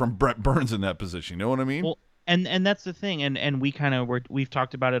coming from Brent Burns in that position. You know what I mean? Well, and that's the thing. And we kind of we've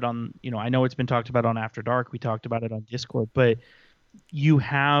talked about it on, I know it's been talked about on After Dark. We talked about it on Discord, but you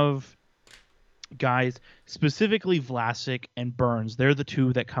have guys, specifically Vlasic and Burns. They're the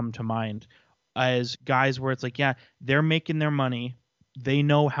two that come to mind as guys where it's like, yeah, they're making their money. They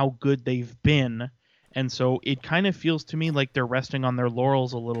know how good they've been. And so it kind of feels to me like they're resting on their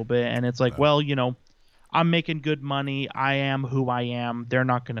laurels a little bit. And it's like, well, I'm making good money. I am who I am. They're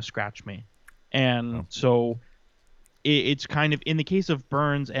not going to scratch me. And so it's kind of, in the case of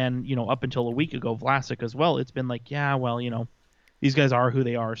Burns and, up until a week ago, Vlasic as well, it's been like, yeah, well, these guys are who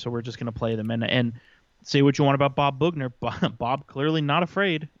they are, so we're just going to play them. And say what you want about Bob Boughner. Bob clearly not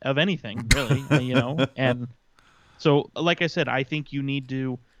afraid of anything, really, And so, like I said, I think you need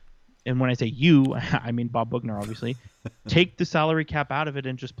to, and when I say you, I mean Bob Boughner, obviously, take the salary cap out of it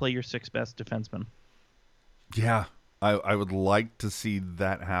and just play your 6 best defensemen. Yeah, I would like to see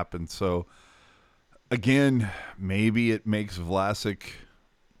that happen. So, again, maybe it makes Vlasic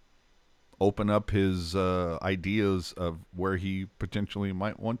open up his ideas of where he potentially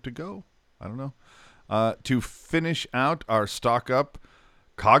might want to go. I don't know. To finish out our stock up,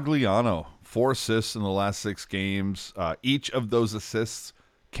 Cogliano, 4 assists in the last 6 games. Each of those assists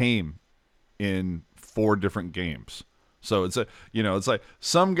came in 4 different games. So it's it's like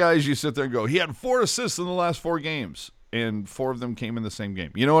some guys you sit there and go, he had 4 assists in the last 4 games, and 4 of them came in the same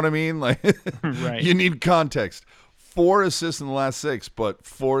game. You know what I mean? Like, right. You need context. 4 assists in the last 6, but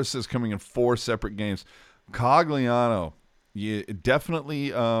 4 assists coming in 4 separate games. Cogliano, you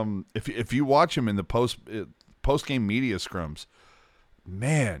definitely, if you watch him in the post game media scrums,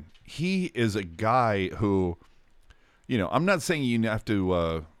 man, he is a guy who, I'm not saying you have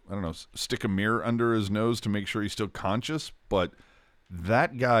to, stick a mirror under his nose to make sure he's still conscious, but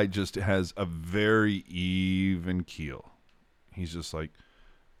that guy just has a very even keel. He's just like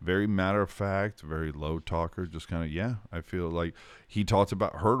very matter of fact, very low talker, just kind of, I feel like he talked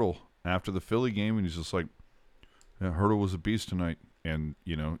about Hertl after the Philly game, and he's just like, yeah, Hertl was a beast tonight, and,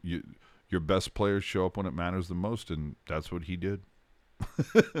 your best players show up when it matters the most, and that's what he did.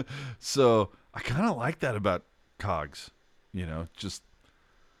 So I kind of like that about Cogs, just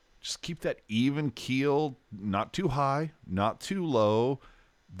keep that even keel, not too high, not too low.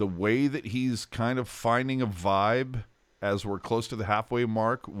 The way that he's kind of finding a vibe as we're close to the halfway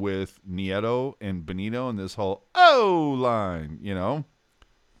mark with Nieto and Benito and this whole line,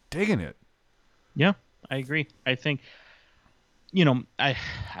 digging it. Yeah, I agree. I think, I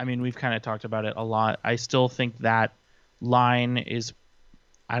mean, we've kind of talked about it a lot. I still think that line is,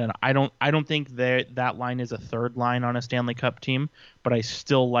 I don't know. I don't think that line is a third line on a Stanley Cup team, but I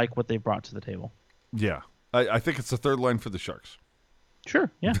still like what they've brought to the table. Yeah. I think it's the third line for the Sharks. Sure,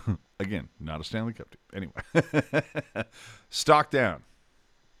 yeah. Again, not a Stanley Cup team. Anyway. Stock down.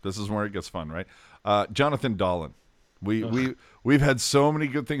 This is where it gets fun, right? Jonathan Dahlen, We've had so many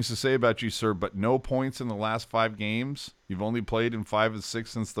good things to say about you, sir, but no points in the last 5 games. You've only played in 5 of 6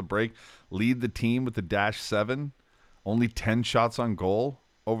 since the break. Lead the team with the -7. Only 10 shots on goal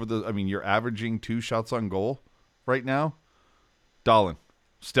you're averaging 2 shots on goal right now. Dahlin,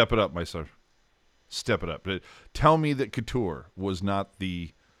 step it up, my son. Step it up. Tell me that Couture was not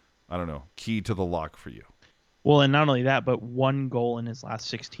the, key to the lock for you. Well, and not only that, but 1 goal in his last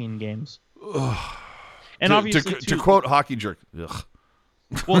 16 games. And obviously, to quote Hockey Jerk, ugh.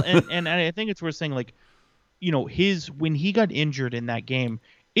 Well, and I think it's worth saying, like, when he got injured in that game,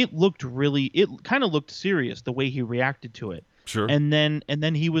 it kind of looked serious the way he reacted to it. Sure. And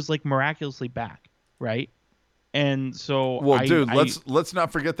then he was like miraculously back, right? And so, let's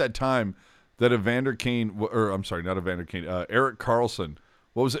not forget that time that Evander Kane, or I'm sorry, not Evander Kane, Erik Karlsson,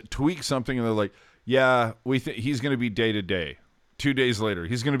 what was it? Tweaked something, and they're like, yeah, we think he's going to be day to day. 2 days later,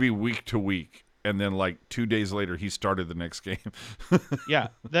 he's going to be week to week. And then, 2 days later, he started the next game. Yeah,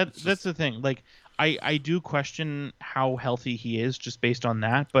 that's the thing. Like, I do question how healthy he is just based on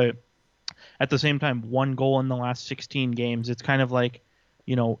that. But at the same time, 1 goal in the last 16 games, it's kind of like,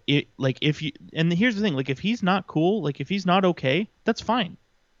 if you, and here's the thing, like, if he's not cool, like, if he's not okay, that's fine.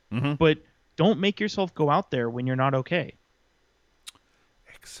 Mm-hmm. But don't make yourself go out there when you're not okay.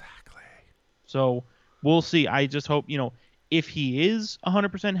 Exactly. So we'll see. I just hope, if he is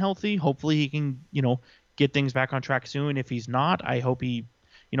 100% healthy, hopefully he can, get things back on track soon. If he's not, I hope he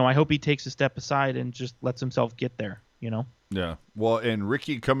takes a step aside and just lets himself get there, Yeah. Well, and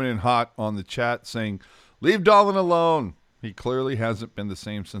Ricky coming in hot on the chat saying, leave Dahlin alone. He clearly hasn't been the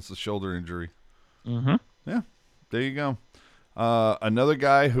same since the shoulder injury. Mm-hmm. Yeah. There you go. Another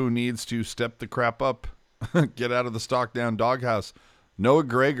guy who needs to step the crap up, get out of the stock down doghouse, Noah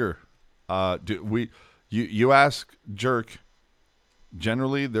Gregor. You ask Jerk,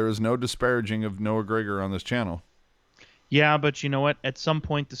 generally there is no disparaging of Noah Gregor on this channel. Yeah, but you know what? At some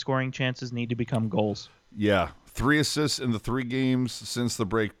point, the scoring chances need to become goals. Yeah. 3 assists in the 3 games since the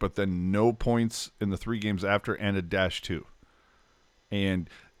break, but then no points in the 3 games after and a -2. And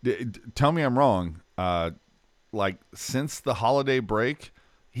tell me I'm wrong. Since the holiday break,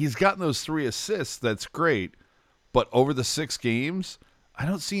 he's gotten those 3 assists. That's great. But over the 6 games, I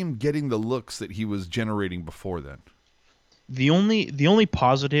don't see him getting the looks that he was generating before then. The only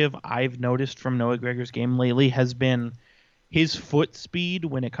positive I've noticed from Noah Gregor's game lately has been his foot speed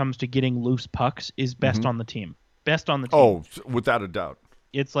when it comes to getting loose pucks is best on the team. Best on the team. Oh, without a doubt.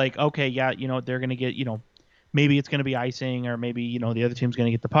 It's like, okay, yeah, they're going to get, maybe it's going to be icing, or maybe, the other team's going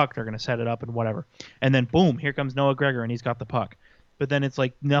to get the puck. They're going to set it up and whatever. And then, boom, here comes Noah Gregor, and he's got the puck. But then it's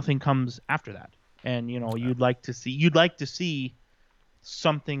like nothing comes after that. And, you'd like to see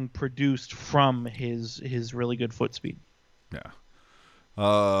something produced from his really good foot speed. Yeah.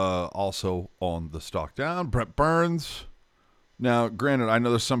 Also on the stock down, Brent Burns. Now, granted, I know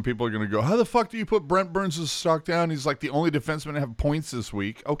there's some people are going to go, how the fuck do you put Brent Burns' stock down? He's like the only defenseman to have points this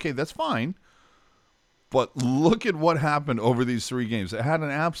week. Okay, that's fine. But look at what happened over these 3 games. It had an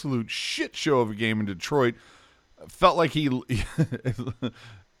absolute shit show of a game in Detroit. Felt like I'm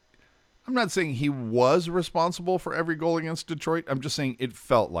not saying he was responsible for every goal against Detroit. I'm just saying it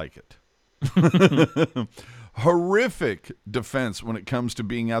felt like it. Horrific defense when it comes to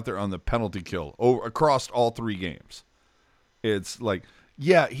being out there on the penalty kill across all 3 games. It's like,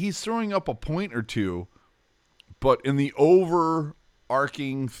 yeah, he's throwing up a point or 2, but in the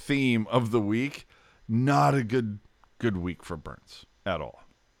overarching theme of the week, not a good week for Burns at all.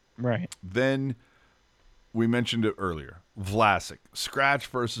 Right. Then we mentioned it earlier. Vlasic, scratch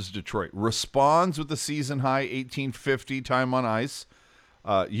versus Detroit, responds with the season high 1850 time on ice.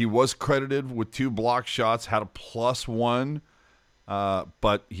 He was credited with 2 block shots, had a +1,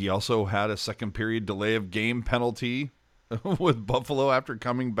 but he also had a second period delay of game penalty with Buffalo after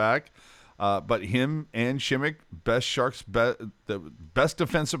coming back. But him and Shimmick, the best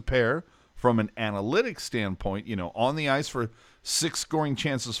defensive pair from an analytics standpoint, on the ice for 6 scoring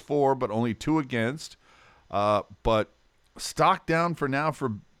chances for, but only 2 against. But stock down for now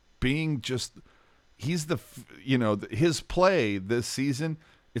for being just, he's his play this season,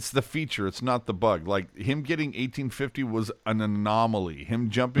 it's the feature, it's not the bug. Like, him getting 1850 was an anomaly. Him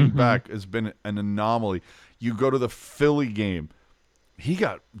jumping back has been an anomaly. You go to the Philly game, he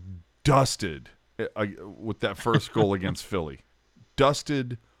got dusted with that first goal against Philly.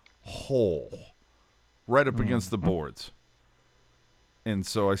 Dusted whole right up against the boards. And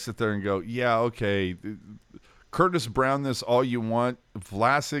so I sit there and go, yeah, okay, Curtis Brown this all you want.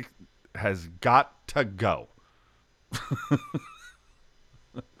 Vlasic has got to go.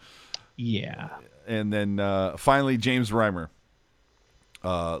 Yeah. And then finally, James Reimer.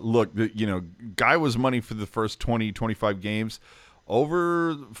 Look, Guy was money for the first 20, 25 games.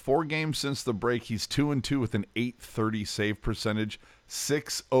 Over 4 games since the break, he's 2-2 with an .830 save percentage,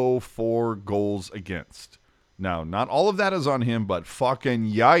 604 goals against. Now, not all of that is on him, but fucking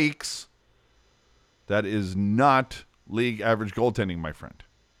yikes. That is not league average goaltending, my friend.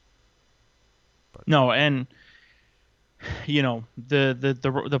 No, and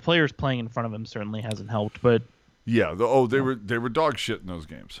the players playing in front of him certainly hasn't helped, but yeah, they were dog shit in those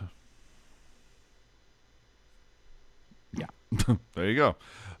games. yeah. There you go.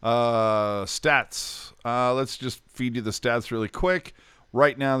 Stats. Let's just feed you the stats really quick.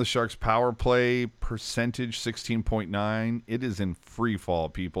 Right now, the Sharks' power play percentage 16.9. It is in free fall,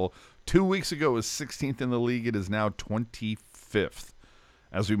 people. 2 weeks ago, it was 16th in the league. It is now 25th.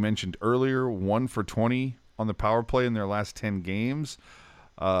 As we mentioned earlier, 1 for 20 on the power play in their last 10 games.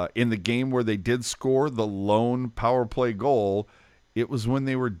 In the game where they did score the lone power play goal, it was when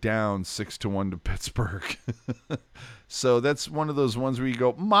they were down 6-1 to Pittsburgh. So that's one of those ones where you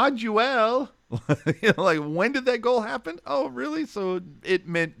go, Moduel. Like, when did that goal happen? Oh, really? So it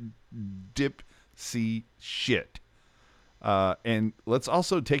meant dip C shit. And let's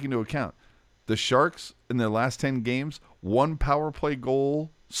also take into account the Sharks in their last 10 games, 1 power play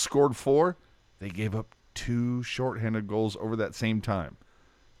goal, scored 4. They gave up 2 shorthanded goals over that same time.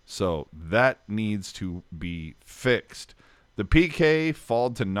 So that needs to be fixed. The PK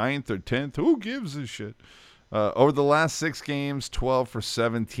fall to 9th or 10th. Who gives a shit? Over the last 6 games, 12 for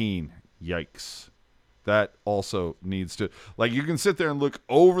 17. Yikes. That also needs to... Like, you can sit there and look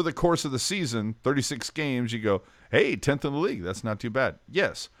over the course of the season, 36 games, you go, hey, 10th in the league. That's not too bad.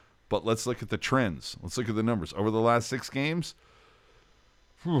 Yes, but let's look at the trends. Let's look at the numbers. Over the last 6 games,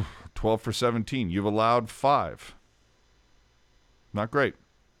 12 for 17. You've allowed 5. Not great.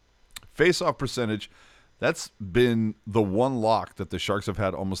 Face-off percentage, that's been the one lock that the Sharks have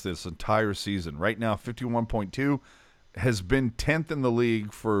had almost this entire season. Right now, 51.2 has been 10th in the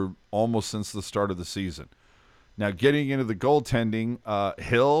league for almost since the start of the season. Now, getting into the goaltending,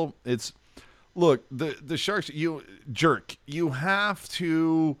 Hill, it's... Look, the Sharks, you have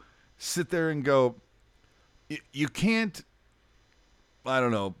to sit there and go, you can't, I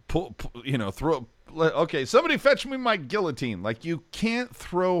don't know, throw... Okay, somebody fetch me my guillotine. Like, you can't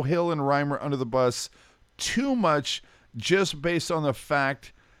throw Hill and Reimer under the bus too much just based on the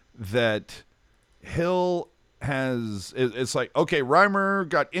fact that Hill has... It's like, okay, Reimer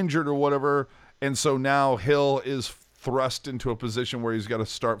got injured or whatever, and so now Hill is thrust into a position where he's got to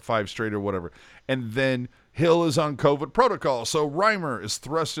start 5 straight or whatever. And then Hill is on COVID protocol, so Reimer is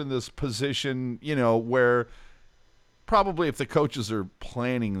thrust in this position, where... Probably if the coaches are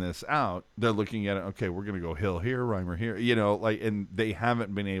planning this out, they're looking at it, okay, we're going to go Hill here, Reimer here, and they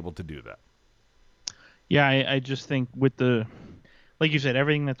haven't been able to do that. Yeah, I just think with like you said,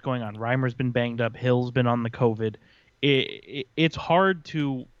 everything that's going on, Reimer's been banged up, Hill's been on the COVID. It's hard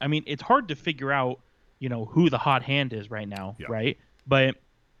to figure out, who the hot hand is right now, yeah. Right? But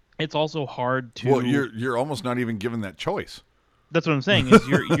it's also hard to... Well, you're almost not even given that choice. That's what I'm saying. Is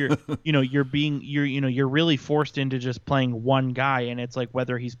you're really forced into just playing one guy, and it's like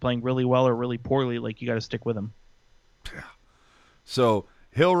whether he's playing really well or really poorly, like you got to stick with him. Yeah. So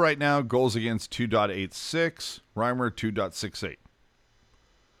Hill right now goals against 2.86, Reimer 2.68.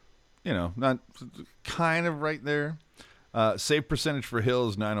 Not kind of right there. Save percentage for Hill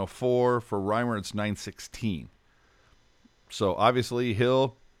is 904. For Reimer, it's 916. So obviously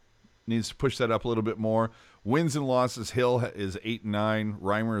Hill needs to push that up a little bit more. Wins and losses, Hill is 8-9.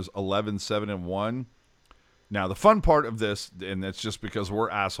 Reimer is 11-7-1. Now, the fun part of this, and that's just because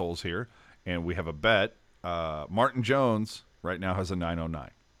we're assholes here, and we have a bet, Martin Jones right now has a 909.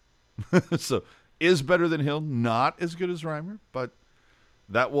 So, is better than Hill. Not as good as Reimer, but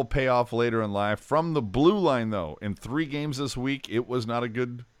that will pay off later in life. From the blue line, though, in 3 games this week, it was not a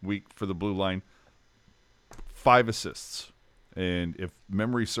good week for the blue line. 5 assists. And if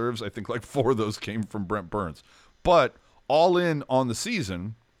memory serves, I think like 4 of those came from Brent Burns. But all in on the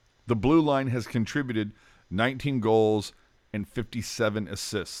season, the blue line has contributed 19 goals and 57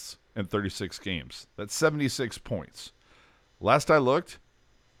 assists in 36 games. That's 76 points. Last I looked,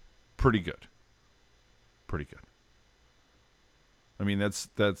 pretty good. Pretty good. I mean, that's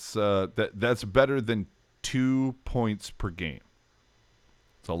better than 2 points per game.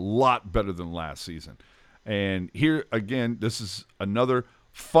 It's a lot better than last season. And here, again, this is another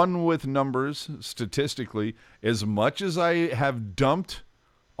fun with numbers statistically. As much as I have dumped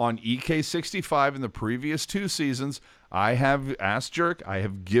on EK65 in the previous 2 seasons, I have asked Jerk, I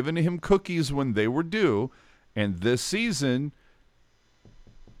have given him cookies when they were due. And this season,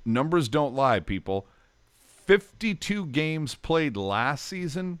 numbers don't lie, people. 52 games played last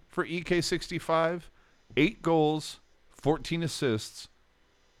season for EK65, 8 goals, 14 assists,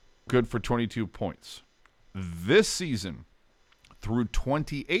 good for 22 points. This season, through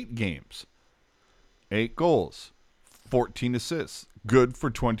 28 games, 8 goals, 14 assists, good for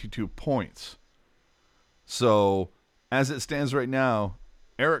 22 points. So, as it stands right now,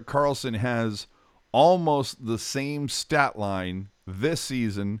 Erik Karlsson has almost the same stat line this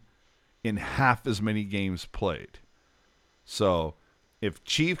season in half as many games played. So, if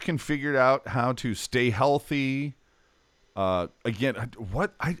Chief can figure out how to stay healthy, again,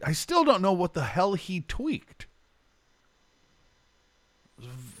 what I still don't know what the hell he tweaked. It was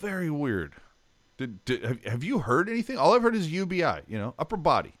very weird. Have you heard anything? All I've heard is UBI, upper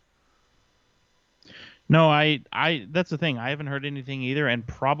body. No, I that's the thing. I haven't heard anything either, and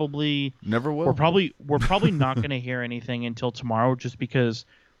probably Never will. we're probably not going to hear anything until tomorrow, just because,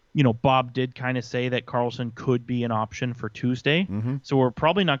 Bob did kind of say that Karlsson could be an option for Tuesday. Mm-hmm. So we're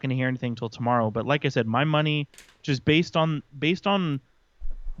probably not going to hear anything until tomorrow. But like I said, my money, just based on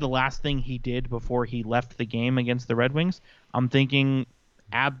the last thing he did before he left the game against the Red Wings, I'm thinking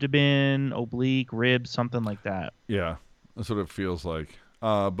abdomen, oblique, ribs, something like that. Yeah, that's what it feels like.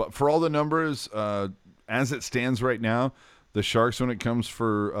 But for all the numbers, as it stands right now, the Sharks, when it comes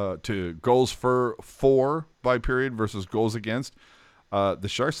to goals for by period versus goals against, the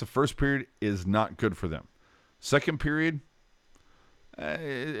Sharks, the first period is not good for them. Second period,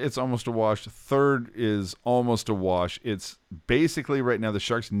 it's almost a wash. Third is almost a wash. It's basically right now the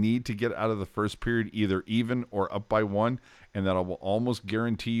Sharks need to get out of the first period either even or up by 1, and that will almost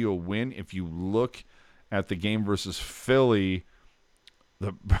guarantee you a win. If you look at the game versus Philly,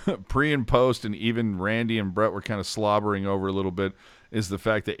 the pre and post, and even Randy and Brett were kind of slobbering over a little bit, is the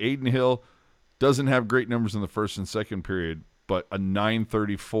fact that Adin Hill doesn't have great numbers in the first and second period, but a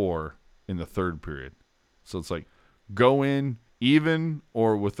 .934 in the third period. So it's like, go in even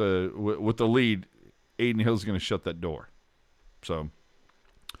or with the lead, Adin Hill's going to shut that door. So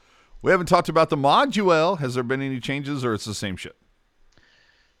we haven't talked about the module. Has there been any changes, or it's the same shit?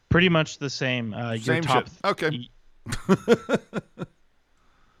 Pretty much the same. Same shit. Okay.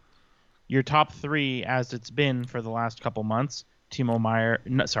 Your top 3, as it's been for the last couple months: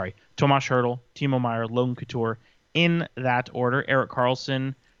 Tomas Hertl, Timo Meier, Logan Couture, in that order. Erik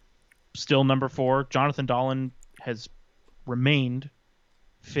Karlsson still number 4. Jonathan Dahlen has remained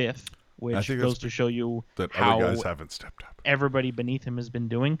 5th, which goes to show you that how other guys haven't stepped up. Everybody beneath him has been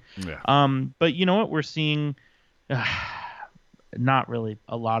doing. Yeah. But you know what? We're seeing not really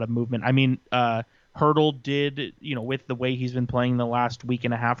a lot of movement. I mean, Hertl did, with the way he's been playing the last week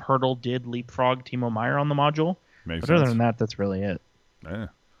and a half, Hertl did leapfrog Timo Meier on the module. Makes but sense. Other than that, that's really it. Yeah.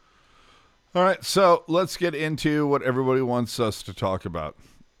 All right, so let's get into what everybody wants us to talk about.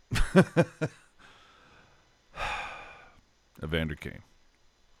 Evander Kane.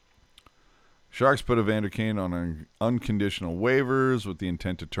 Sharks put Evander Kane on unconditional waivers with the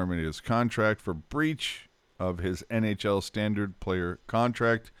intent to terminate his contract for breach of his NHL standard player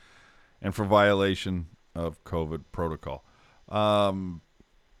contract and for violation of COVID protocol.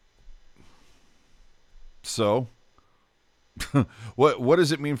 So, what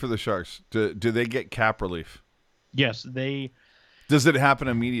does it mean for the Sharks? Do they get cap relief? Yes, Does it happen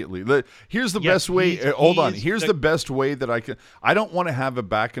immediately? Here's the best way. Hold on. Here's the best way that I can. I don't want to have a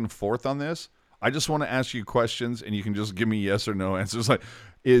back and forth on this. I just want to ask you questions, and you can just give me yes or no answers. Like,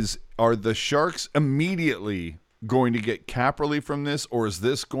 are the Sharks immediately going to get cap relief from this, or is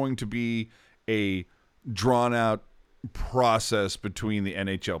this going to be a drawn out process between the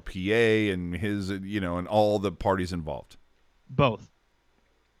NHLPA and his, and all the parties involved? Both.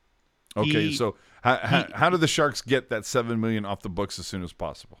 Okay, so how do the Sharks get that $7 million off the books as soon as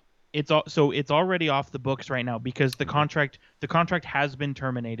possible? It's already off the books right now because the contract has been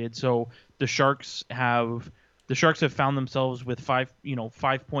terminated. So the Sharks have found themselves with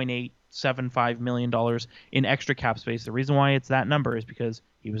 $5.875 million in extra cap space. The reason why it's that number is because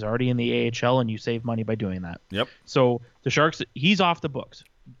he was already in the AHL, and you save money by doing that. Yep. So the Sharks, he's off the books.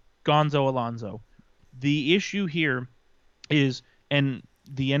 Gonzo Alonso. The issue here is, and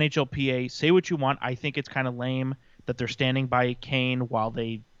the NHLPA, say what you want, I think it's kind of lame that they're standing by Kane while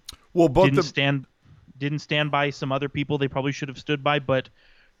they didn't stand by some other people they probably should have stood by, but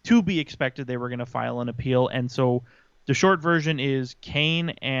to be expected, they were going to file an appeal. And so the short version is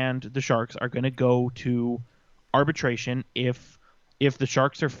Kane and the Sharks are going to go to arbitration if the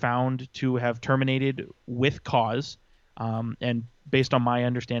Sharks are found to have terminated with cause. And based on my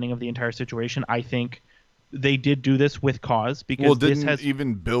understanding of the entire situation, I think they did do this with cause because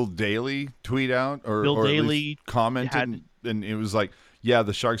even Bill Daly tweet out or Daly comment and it was like, yeah,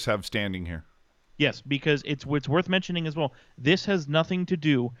 the Sharks have standing here. Yes, because it's worth mentioning as well. This has nothing to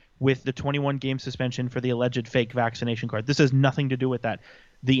do with the 21-game suspension for the alleged fake vaccination card. This has nothing to do with that.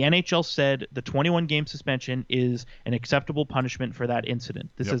 The NHL said the 21-game suspension is an acceptable punishment for that incident.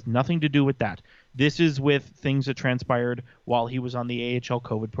 This has nothing to do with that. This is with things that transpired while he was on the AHL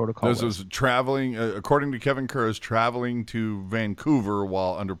COVID protocol. This was traveling, according to Kevin Kerr, is traveling to Vancouver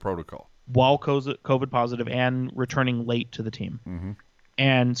while under protocol. While COVID positive and returning late to the team. Mm-hmm.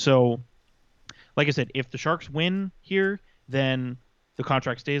 And so, like I said, if the Sharks win here, then the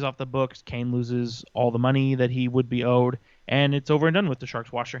contract stays off the books. Kane loses all the money that he would be owed, and it's over and done with. The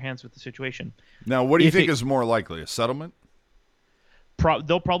Sharks wash their hands with the situation. Now, what do you think is more likely, a settlement?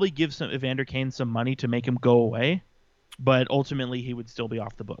 They'll probably give Evander Kane some money to make him go away, but ultimately he would still be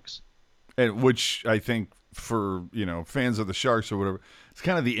off the books. And which I think for, fans of the Sharks or whatever, it's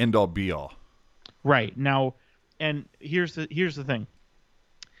kind of the end all be all. Right. Now, and here's the thing.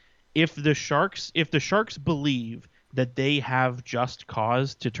 If the Sharks believe that they have just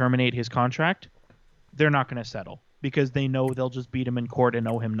cause to terminate his contract, they're not going to settle because they know they'll just beat him in court and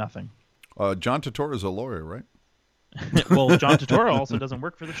owe him nothing. John Turturro is a lawyer, right? Well, John Turturro also doesn't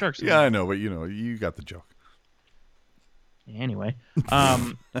work for the Sharks anymore. Yeah, I know, but you got the joke. Anyway,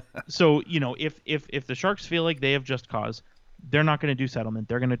 so if the Sharks feel like they have just cause, they're not going to do settlement.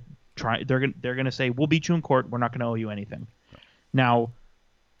 They're going to try. They're going to say, "We'll beat you in court. We're not going to owe you anything." Now,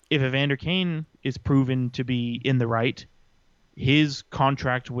 if Evander Kane is proven to be in the right, his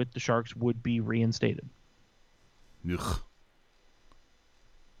contract with the Sharks would be reinstated. Ugh.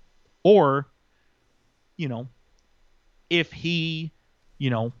 Or, if he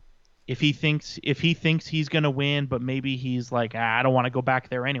thinks he's going to win, but maybe he's like, I don't want to go back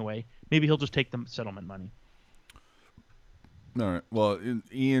there anyway, maybe he'll just take the settlement money. All right. Well,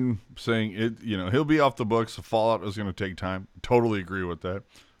 Ian saying it, he'll be off the books. The fallout is going to take time. Totally agree with that.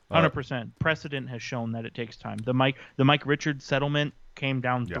 100%. Precedent has shown that it takes time. The Mike Richards settlement came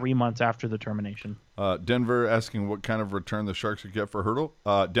down 3 months after the termination. Denver asking what kind of return the Sharks could get for Hurdle.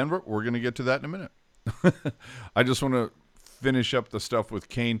 Denver, we're going to get to that in a minute. I just want to finish up the stuff with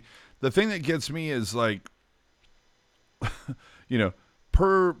Kane. The thing that gets me is like,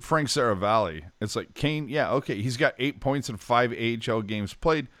 per Frank Saravalli, it's like Kane, yeah, okay, he's got 8 points in 5 AHL games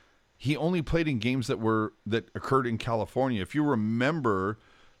played. He only played in games that occurred in California. If you remember,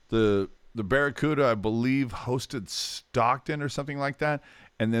 the Barracuda, I believe, hosted Stockton or something like that,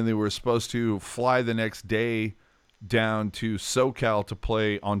 and then they were supposed to fly the next day down to SoCal to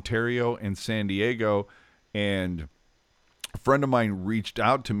play Ontario and San Diego, and a friend of mine reached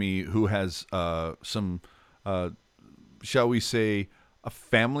out to me who has some, shall we say, a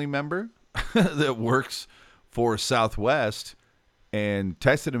family member that works for Southwest, and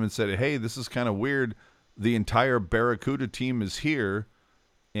texted him and said, hey, this is kind of weird. The entire Barracuda team is here,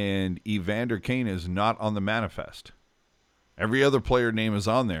 and Evander Kane is not on the manifest. Every other player name is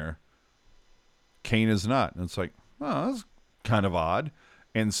on there. Kane is not. And it's like, oh, that's kind of odd.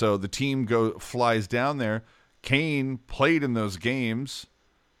 And so the team flies down there. Kane played in those games,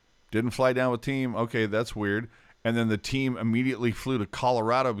 didn't fly down with team. Okay, that's weird. And then the team immediately flew to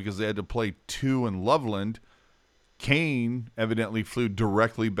Colorado because they had to play 2 in Loveland. Kane evidently flew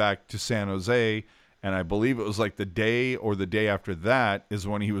directly back to San Jose, and I believe it was like the day or the day after that is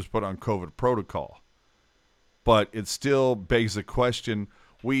when he was put on COVID protocol. But it still begs the question.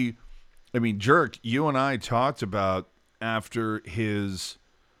 Jerk, you and I talked about after his,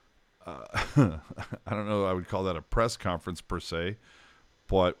 I don't know, I would call that a press conference per se,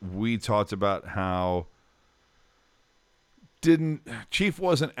 but we talked about how Chief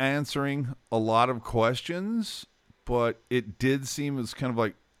wasn't answering a lot of questions, but it did seem as kind of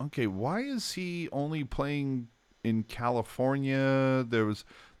like, okay, why is he only playing in California? There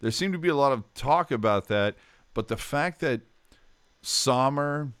seemed to be a lot of talk about that, but the fact that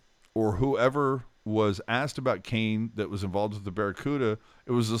Sommer or whoever was asked about Kane that was involved with the Barracuda,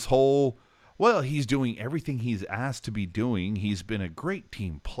 it was this whole, well, he's doing everything he's asked to be doing. He's been a great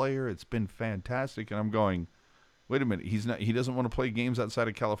team player. It's been fantastic. And I'm going, wait a minute, he doesn't want to play games outside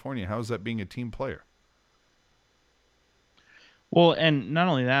of California. How is that being a team player? Well, and not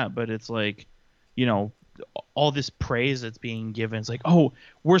only that, but it's like, all this praise that's being given. It's like, oh,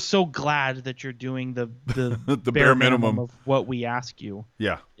 we're so glad that you're doing the the bare minimum of what we ask you.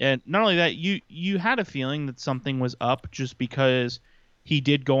 Yeah. And not only that, you had a feeling that something was up just because he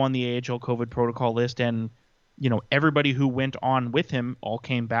did go on the AHL COVID protocol list, and everybody who went on with him all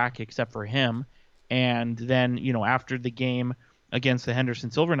came back except for him. And then after the game against the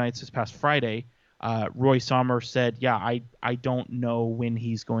Henderson Silver Knights this past Friday, Roy Sommer said, yeah, I don't know when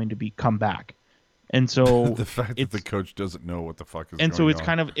he's going to come back. And so The fact that it's the coach doesn't know what the fuck is and going so it's on.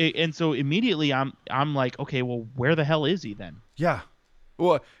 kind of and so immediately I'm like, okay, well, where the hell is he then? Yeah.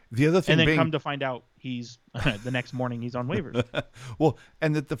 Well, the other thing And then being, come to find out he's the next morning he's on waivers. well,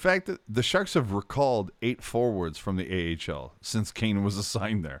 and that the fact that the Sharks have recalled 8 forwards from the AHL since Kane was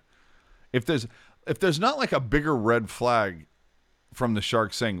assigned there. If there's not like a bigger red flag from the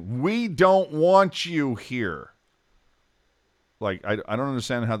Sharks saying, we don't want you here. Like, I don't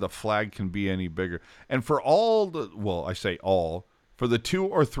understand how the flag can be any bigger. And for all the, well, I say all, for the 2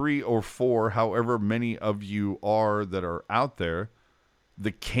 or 3 or 4, however many of you are that are out there,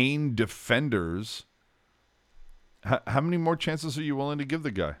 the Kane defenders, how many more chances are you willing to give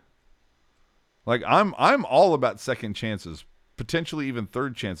the guy? Like, I'm all about second chances, potentially even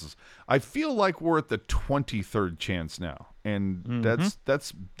third chances. I feel like we're at the 23rd chance now, and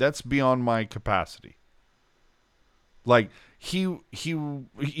that's beyond my capacity. Like, he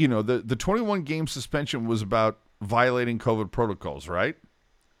you know, the 21 game suspension was about violating COVID protocols, right?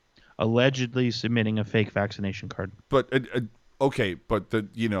 Allegedly submitting a fake vaccination card. But okay, but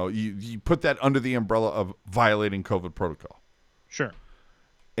you put that under the umbrella of violating COVID protocol. Sure.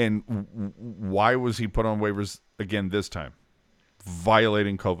 And why was he put on waivers again this time?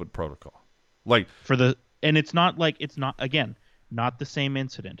 Violating COVID protocol. Like, And it's not again, not the same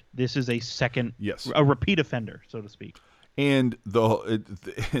incident. This is a repeat offender, so to speak. and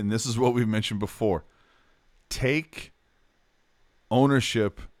and this is what we've mentioned before. Take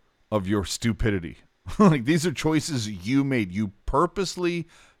ownership of your stupidity. Like, these are choices you made. You purposely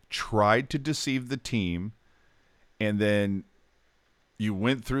tried to deceive the team, and then you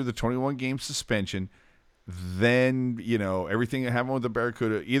went through the 21 game suspension. Then, everything that happened with the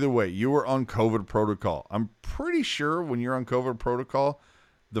Barracuda, either way, you were on COVID protocol. I'm pretty sure when you're on COVID protocol,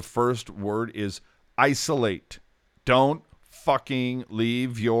 the first word is isolate. Don't fucking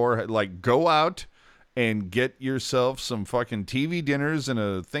leave go out and get yourself some fucking TV dinners and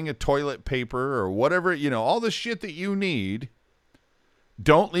a thing of toilet paper or whatever, all the shit that you need.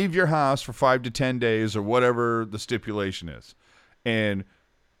 Don't leave your house for 5 to 10 days or whatever the stipulation is. And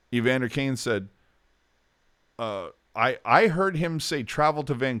Evander Kane said, I heard him say travel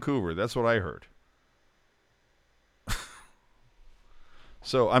to Vancouver. That's what I heard.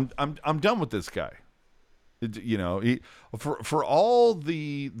 So I'm done with this guy. For all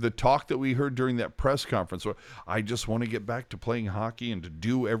the talk that we heard during that press conference, where I just want to get back to playing hockey and to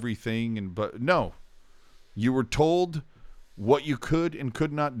do everything, but no, you were told what you could and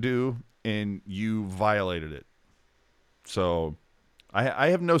could not do, and you violated it. So I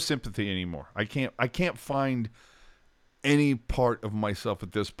have no sympathy anymore. I can't find any part of myself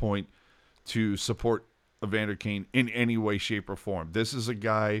at this point to support Evander Kane in any way, shape, or form. This is a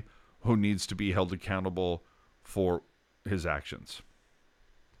guy who needs to be held accountable for his actions.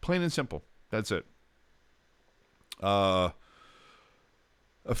 Plain and simple. That's it. A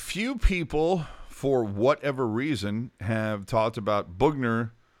few people, for whatever reason, have talked about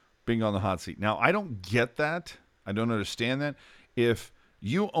Bugner being on the hot seat. Now, I don't get that. I don't understand that. If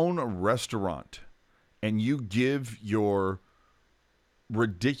you own a restaurant and you give your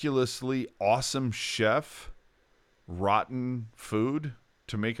ridiculously awesome chef rotten food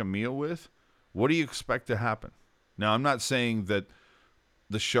to make a meal with, what do you expect to happen? Now, I'm not saying that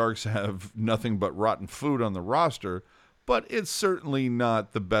the Sharks have nothing but rotten food on the roster, but it's certainly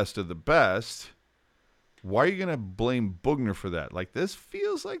not the best of the best. Why are you going to blame Bugner for that? Like, this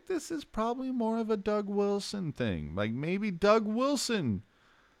feels like this is probably more of a Doug Wilson thing. Like, maybe Doug Wilson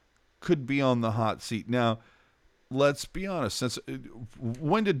could be on the hot seat. Now, let's be honest.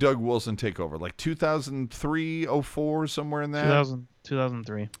 When did Doug Wilson take over? Like 2003, 04, somewhere in that?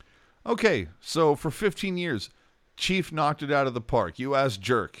 2003. Okay, so for 15 years, Chief knocked it out of the park. You asked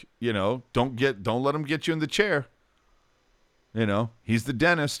Jerk, don't let him get you in the chair. He's the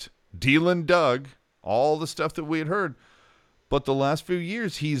dentist, dealing Doug, all the stuff that we had heard. But the last few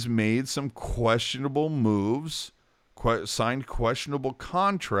years, he's made some questionable moves, signed questionable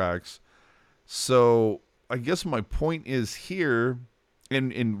contracts. So I guess my point is here,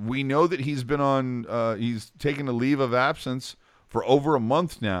 and we know that he's been on, he's taken a leave of absence for over a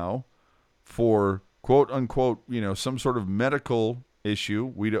month now for quote unquote, some sort of medical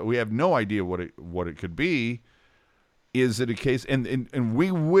issue. We have no idea what it could be. Is it a case? And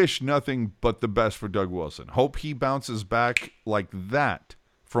we wish nothing but the best for Doug Wilson. Hope he bounces back like that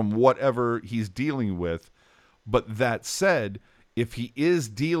from whatever he's dealing with. But that said, if he is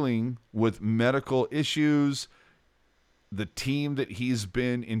dealing with medical issues, the team that he's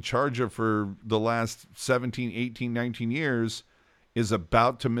been in charge of for the last 17, 18, 19 years is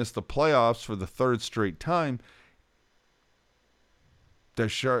about to miss the playoffs for the third straight time.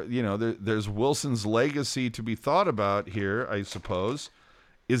 there's Wilson's legacy to be thought about here, I suppose.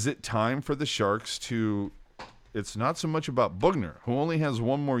 Is it time for the Sharks to? It's not so much about Bugner, who only has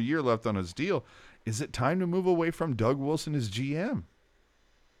one more year left on his deal. Is it time to move away from Doug Wilson as GM?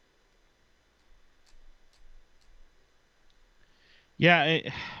 Yeah,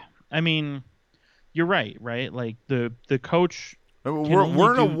 I mean, you're right? Like the coach.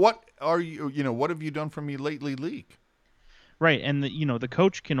 We're in a what are you? What have you done for me lately league? Right, and the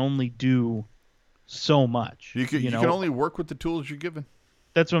coach can only do so much. You can only work with the tools you're given.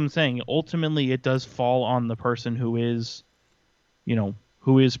 That's what I'm saying. Ultimately, it does fall on the person who is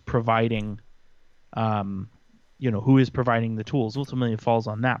providing, who is providing the tools. Ultimately, it falls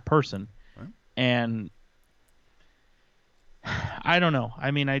on that person. Right. And I don't know.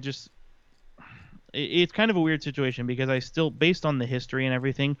 I mean, it's kind of a weird situation because I still, based on the history and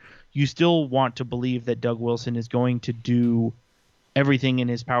everything, you still want to believe that Doug Wilson is going to do everything in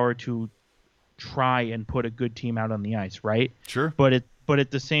his power to try and put a good team out on the ice, right? Sure. But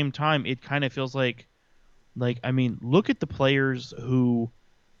at the same time, it kind of feels like I mean, look at the players who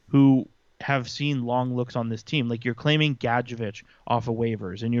have seen long looks on this team. Like, you're claiming Gadjevich off of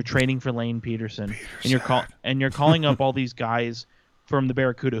waivers, and you're trading for Lane Peterson. And you're calling up all these guys from the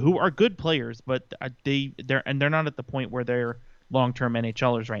Barracuda who are good players, but they're not at the point where they're long-term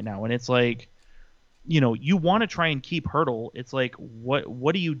NHLers right now. And it's like, you want to try and keep Hurdle. It's like,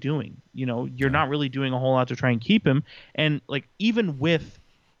 what are you doing? You're not really doing a whole lot to try and keep him. And like, even with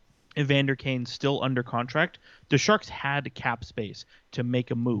Evander Kane still under contract, the Sharks had cap space to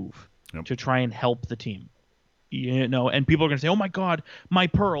make a move to try and help the team. And people are going to say, "Oh my God, my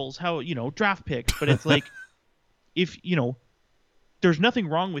pearls, how draft picks." But it's like, if there's nothing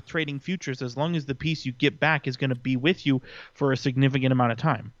wrong with trading futures as long as the piece you get back is going to be with you for a significant amount of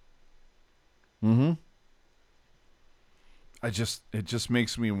time. Mm-hmm. It just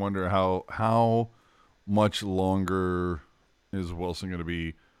makes me wonder how much longer is Wilson going to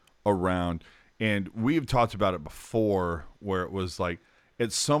be around. And we've talked about it before, where it was like,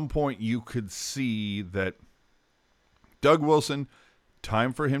 at some point you could see that Doug Wilson,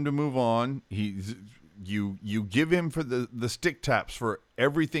 time for him to move on. You give him for the stick taps for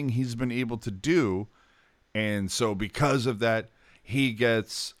everything he's been able to do. And so because of that, he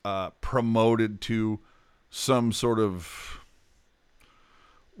gets promoted to some sort of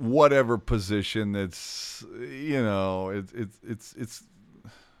whatever position that's, it's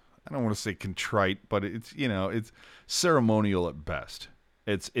I don't want to say contrite, but it's, it's ceremonial at best.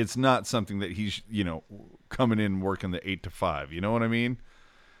 It's not something that he's, coming in working the 8 to 5. You know what I mean?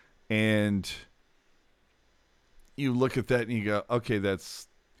 And you look at that and you go, okay, that's,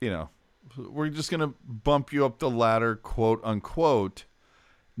 we're just going to bump you up the ladder, quote unquote.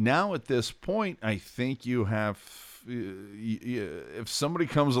 Now at this point, I think you have, if somebody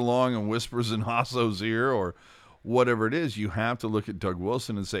comes along and whispers in Hasso's ear or whatever it is, you have to look at Doug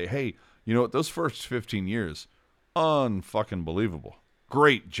Wilson and say, hey, you know what? Those first 15 years, unfucking believable.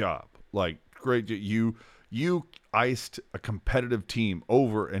 Great job. Like, great. You iced a competitive team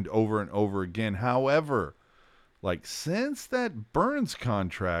over and over and over again. However, like, since that Burns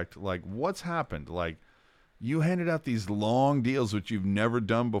contract, like, what's happened? Like, you handed out these long deals, which you've never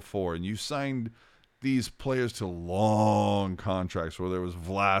done before, and you signed these players to long contracts, whether it was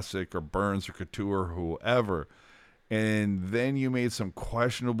Vlasic or Burns or Couture or whoever. And then you made some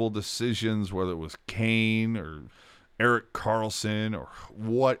questionable decisions, whether it was Kane or Erik Karlsson or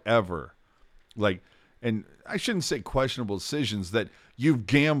whatever. Like, and I shouldn't say questionable decisions, that you've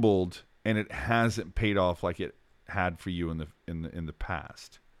gambled and it hasn't paid off like it had for you in the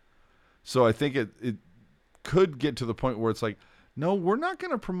past. So I think it could get to the point where it's like, no, we're not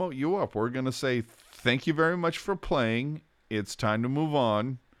going to promote you up. We're going to say, thank you very much for playing. It's time to move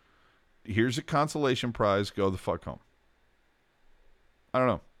on. Here's a consolation prize. Go the fuck home. I don't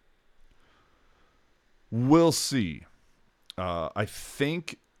know. We'll see. I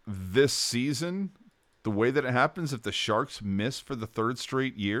think this season, the way that it happens, if the Sharks miss for the third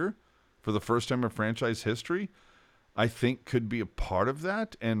straight year, for the first time in franchise history, I think could be a part of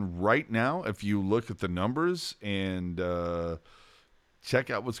that. And right now, if you look at the numbers and check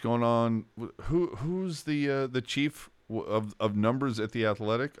out what's going on, who's the chief of numbers at the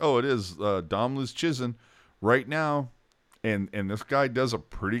Athletic? Oh, it is Dom Luszczyszyn right now, and this guy does a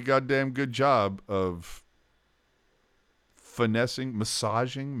pretty goddamn good job of finessing,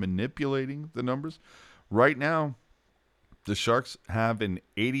 massaging, manipulating the numbers. Right now, the Sharks have an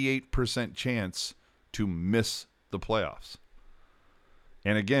 88% chance to miss the playoffs.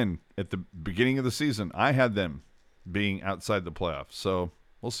 And again, at the beginning of the season, I had them being outside the playoffs. So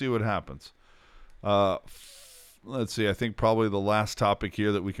we'll see what happens. let's see, I think probably the last topic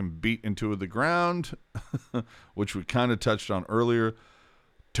here that we can beat into the ground, which we kind of touched on earlier.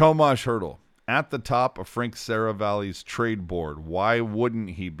 Tomas Hertl at the top of Frank Saravalli's trade board. Why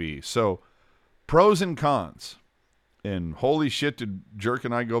wouldn't he be? So, pros and cons. And holy shit, did Jerk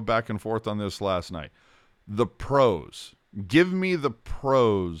and I go back and forth on this last night. The pros. Give me the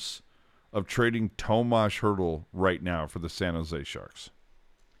pros of trading Tomas Hertl right now for the San Jose Sharks.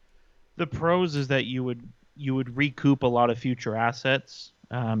 The pros is that you would recoup a lot of future assets.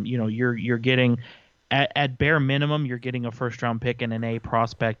 You're getting at bare minimum you're getting a first round pick and an A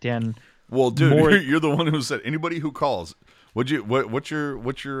prospect and well, dude, you're the one who said anybody who calls. What's your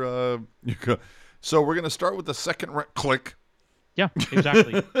so we're gonna start with the second click. Yeah,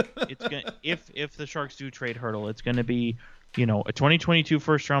 exactly. It's gonna if the Sharks do trade Hertl, it's gonna be a 2022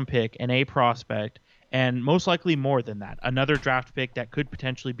 first round pick, an A prospect, and most likely more than that, another draft pick that could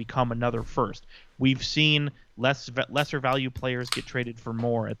potentially become another first. We've seen lesser value players get traded for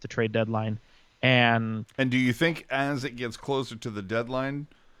more at the trade deadline, and do you think as it gets closer to the deadline,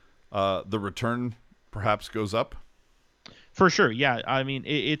 the return perhaps goes up? For sure, yeah. I mean,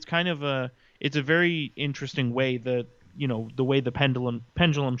 it's kind of a very interesting way the way the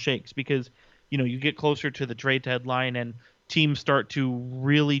pendulum shakes, because you get closer to the trade deadline and teams start to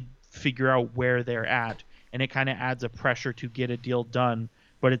really figure out where they're at, and it kind of adds a pressure to get a deal done.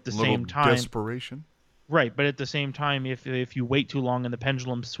 But at the same time, desperation. Right, but at the same time, if you wait too long and the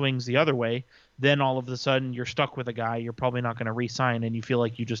pendulum swings the other way, then all of a sudden you're stuck with a guy you're probably not going to re-sign, and you feel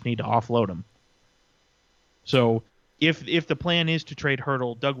like you just need to offload him. So if the plan is to trade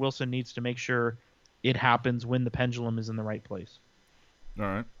Hertl, Doug Wilson needs to make sure it happens when the pendulum is in the right place. All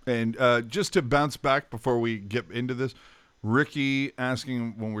right. And just to bounce back before we get into this, Ricky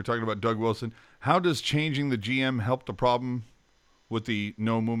asking when we're talking about Doug Wilson, how does changing the GM help the problem with the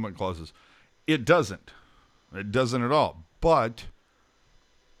no movement clauses? It doesn't. It doesn't at all. But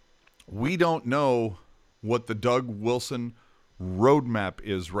we don't know what the Doug Wilson roadmap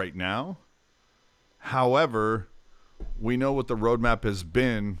is right now. However, we know what the roadmap has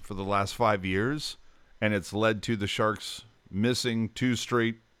been for the last 5 years, and it's led to the Sharks missing 2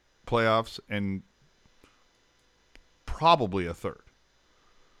 straight playoffs and probably a third.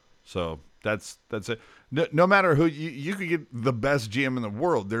 So that's it. No matter who you could get the best GM in the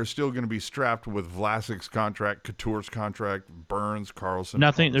world, they're still going to be strapped with Vlasic's contract, Couture's contract, Burns, Carlson.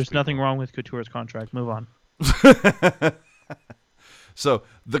 There's nothing wrong with Couture's contract. Move on. So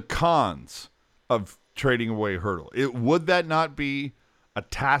the cons of trading away Hertl. Would that not be a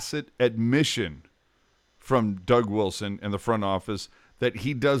tacit admission from Doug Wilson and the front office that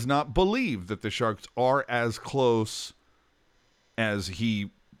he does not believe that the Sharks are as close as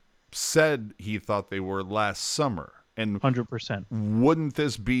he said he thought they were last summer? And 100%. Wouldn't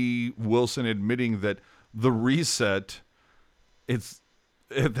this be Wilson admitting that the reset, it's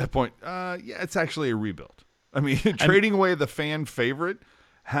at that point, it's actually a rebuild? I mean, trading away the fan favorite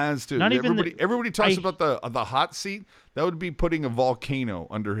has to. Everybody talks about the hot seat. That would be putting a volcano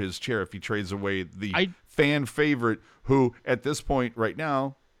under his chair if he trades away the fan favorite, who at this point right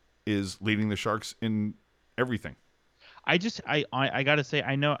now is leading the Sharks in everything. I gotta say,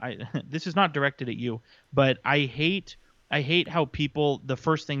 I know this is not directed at you, but I hate how people, the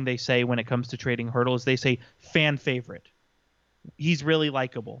first thing they say when it comes to trading Hertl is they say fan favorite. He's really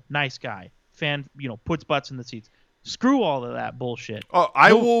likable, nice guy, fan, puts butts in the seats. Screw all of that bullshit.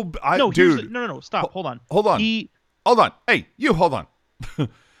 Oh, dude. No, stop. Hold on. Hold on. Hold on. Hey, you hold on.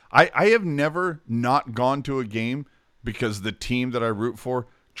 I have never not gone to a game because the team that I root for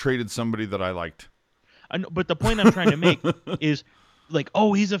traded somebody that I liked. But the point I'm trying to make is like,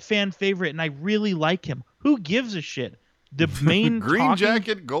 oh, he's a fan favorite and I really like him. Who gives a shit? The main green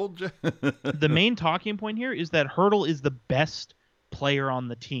jacket, gold jacket. The main talking point here is that Hertl is the best player on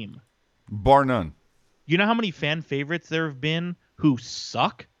the team, bar none. You know how many fan favorites there have been who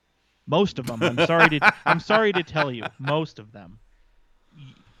suck? Most of them. I'm sorry to tell you, most of them.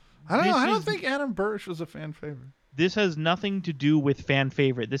 I don't think Adam Burrish was a fan favorite. This has nothing to do with fan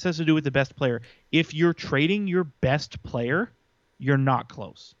favorite. This has to do with the best player. If you're trading your best player, you're not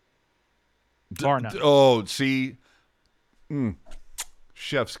close. Bar none. Oh, see,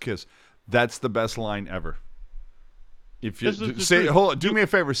 chef's kiss. That's the best line ever. If you do me a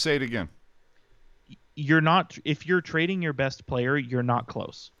favor, say it again. If you're trading your best player, you're not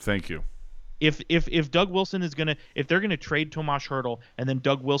close. Thank you. If Doug Wilson if they're gonna trade Tomas Hertl and then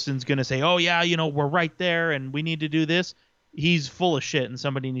Doug Wilson's gonna say, oh yeah, we're right there and we need to do this, he's full of shit and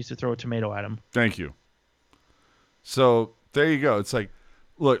somebody needs to throw a tomato at him. Thank you. So there you go. It's like,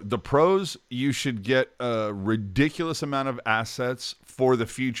 look, the pros, you should get a ridiculous amount of assets for the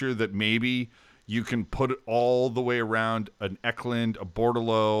future that maybe You can put it all the way around an Eklund, a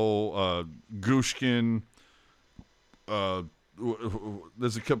Bordeleau, Gushkin.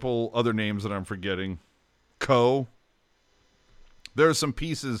 There's a couple other names that I'm forgetting. There are some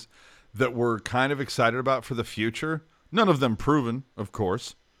pieces that we're kind of excited about for the future. None of them proven, of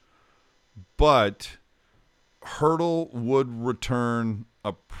course. But Hertl would return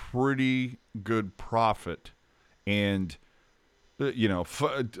a pretty good profit. And, I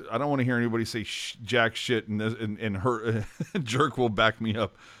don't want to hear anybody say jack shit, and her Jerk will back me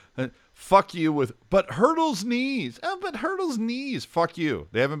up. Fuck you but Hertl's knees. But Hertl's knees. Fuck you.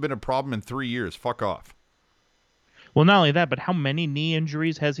 They haven't been a problem in 3 years. Fuck off. Well, not only that, but how many knee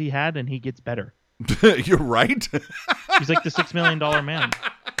injuries has he had and he gets better? You're right. He's like the $6 million man.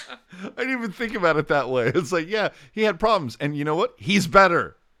 I didn't even think about it that way. It's like, yeah, he had problems. And you know what? He's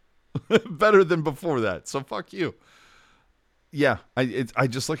better. Better than before that. So fuck you. Yeah, I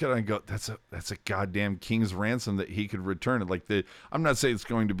just look at it and go, that's a goddamn king's ransom that he could return it. Like I'm not saying it's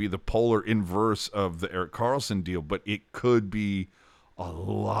going to be the polar inverse of the Erik Karlsson deal, but it could be a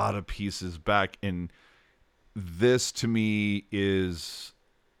lot of pieces back. And this to me is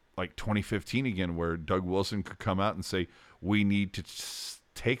like 2015 again, where Doug Wilson could come out and say, we need to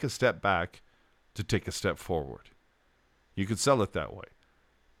take a step back to take a step forward. You could sell it that way.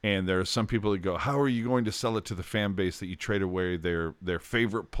 And there are some people that go, how are you going to sell it to the fan base that you trade away their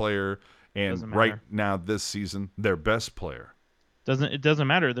favorite player and right now this season, their best player? It doesn't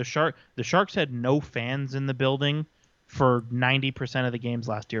matter. The Sharks had no fans in the building for 90% of the games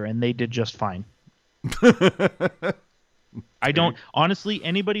last year, and they did just fine. I don't honestly,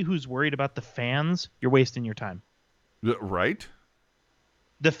 anybody who's worried about the fans, you're wasting your time. Right?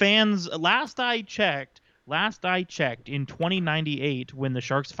 The fans, last I checked in 2098, when the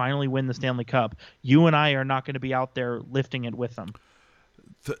Sharks finally win the Stanley Cup, you and I are not going to be out there lifting it with them.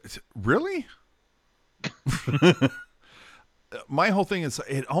 Really? My whole thing is,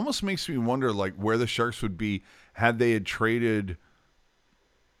 it almost makes me wonder, like, where the Sharks would be had they had traded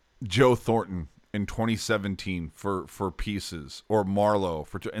Joe Thornton in 2017 for pieces, or Marleau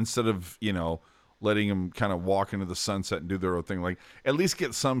instead of, letting them kind of walk into the sunset and do their own thing. Like, at least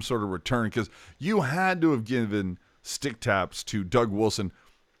get some sort of return, because you had to have given stick taps to Doug Wilson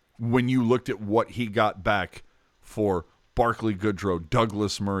when you looked at what he got back for Barclay Goodrow,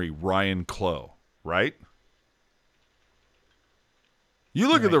 Douglas Murray, Ryan Clough, right? You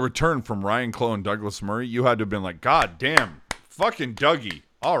look at the return from Ryan Clough and Douglas Murray, you had to have been like, God damn, fucking Dougie.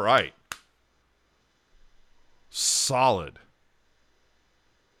 All right. Solid.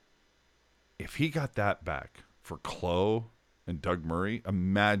 If he got that back for Clough and Doug Murray,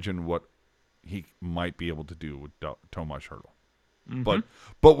 imagine what he might be able to do with Tomas Hertl. Mm-hmm.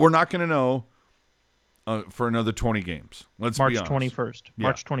 But we're not going to know for another 20 games. Let's be honest. March 21st. Yeah.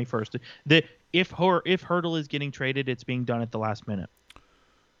 March 21st. If Hertl is getting traded, it's being done at the last minute.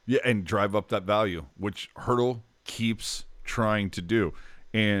 Yeah, and drive up that value, which Hertl keeps trying to do.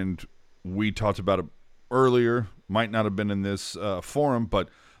 And we talked about it earlier, might not have been in this forum, but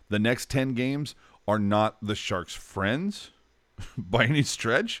the next 10 games are not the Sharks' friends by any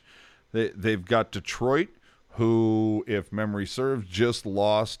stretch. They've got Detroit, who, if memory serves, just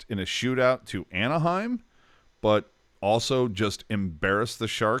lost in a shootout to Anaheim, but also just embarrassed the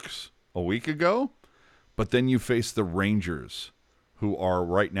Sharks a week ago. But then you face the Rangers, who are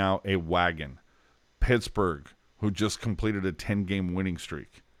right now a wagon. Pittsburgh, who just completed a 10-game winning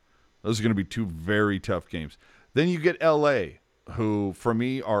streak. Those are going to be two very tough games. Then you get L.A., who, for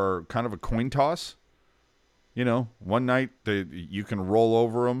me, are kind of a coin toss. One night you can roll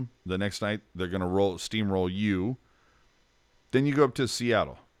over them. The next night they're going to steamroll you. Then you go up to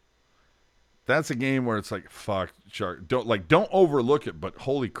Seattle. That's a game where it's like, fuck, Shark. Don't overlook it, but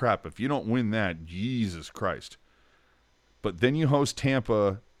holy crap, if you don't win that, Jesus Christ. But then you host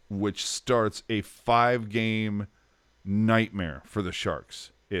Tampa, which starts a 5-game nightmare for the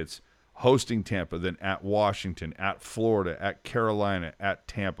Sharks. It's hosting Tampa, then at Washington, at Florida, at Carolina, at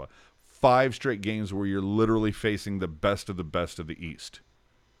Tampa. 5 straight games where you're literally facing the best of the East.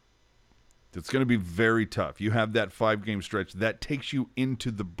 It's going to be very tough. You have that 5-game stretch. That takes you into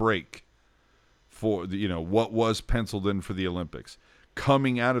the break for what was penciled in for the Olympics.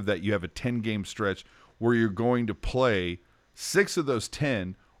 Coming out of that, you have a 10-game stretch where you're going to play 6 of those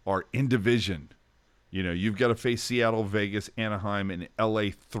 10 are in division. You've got to face Seattle, Vegas, Anaheim, and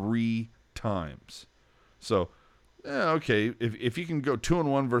LA 3 times. So, okay, if you can go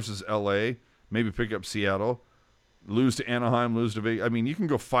 2-1 versus LA, maybe pick up Seattle, lose to Anaheim, lose to Vegas. I mean, you can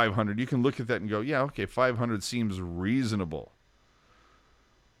go 500. You can look at that and go, yeah, okay, 500 seems reasonable.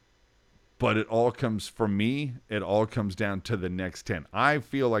 But it all comes down to the next 10. I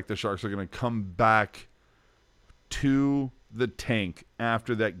feel like the Sharks are going to come back to the tank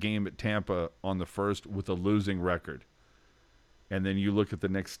after that game at Tampa on the 1st with a losing record. And then you look at the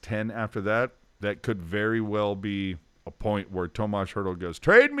next 10 after that, that could very well be a point where Tomas Hertl goes,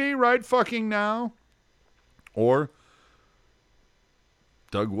 trade me right fucking now. Or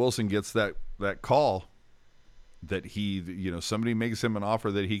Doug Wilson gets that call that somebody makes him an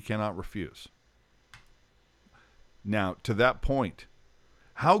offer that he cannot refuse. Now, to that point,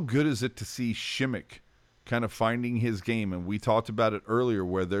 how good is it to see Šimek kind of finding his game? And we talked about it earlier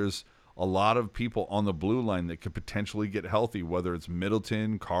where there's a lot of people on the blue line that could potentially get healthy, whether it's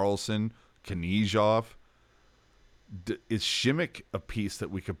Middleton, Carlson, Knyzhov. Is Šimek a piece that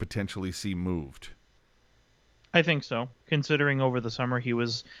we could potentially see moved? I think so. Considering over the summer he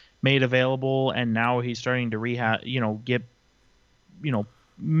was made available, and now he's starting to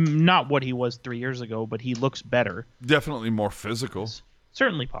not what he was 3 years ago, but he looks better. Definitely more physical. It's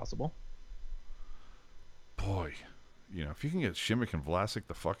certainly possible. Boy, if you can get Šimek and Vlasic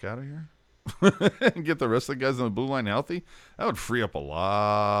the fuck out of here and get the rest of the guys on the blue line healthy, that would free up a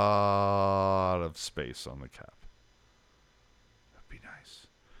lot of space on the cap. That'd be nice.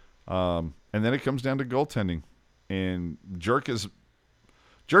 And then it comes down to goaltending. And Jerk has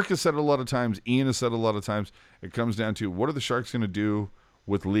said it a lot of times. Ian has said it a lot of times. It comes down to what are the Sharks going to do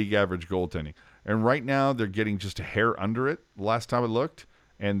with league average goaltending? And right now they're getting just a hair under it. Last time I looked,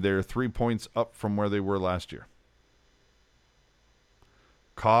 and they're 3 points up from where they were last year.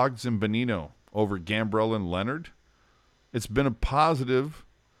 Cogs and Bonino over Gambrell and Leonard. It's been a positive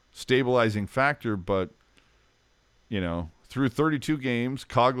stabilizing factor, but through 32 games,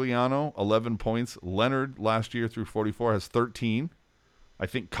 Cogliano, 11 points. Leonard, last year through 44, has 13. I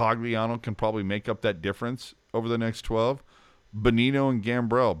think Cogliano can probably make up that difference over the next 12. Bonino and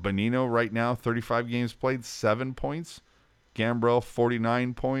Gambrell. Bonino right now, 35 games played, 7 points. Gambrell,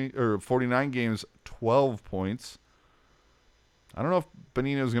 49 games, 12 points. I don't know if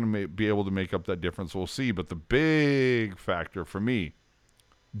Bonino is going to be able to make up that difference. We'll see. But the big factor for me,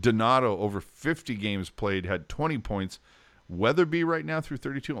 Donato, over 50 games played, had 20 points. Weatherby right now through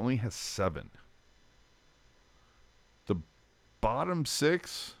 32 only has 7. The bottom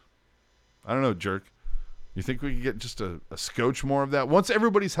 6, I don't know, Jerk. You think we could get just a scotch more of that? Once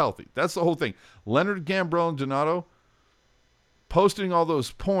everybody's healthy. That's the whole thing. Leonard, Gambrell, and Donato posting all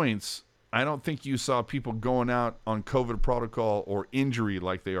those points, I don't think you saw people going out on COVID protocol or injury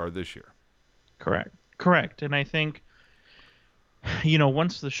like they are this year. Correct. And I think,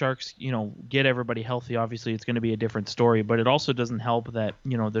 once the Sharks, get everybody healthy, obviously it's going to be a different story. But it also doesn't help that,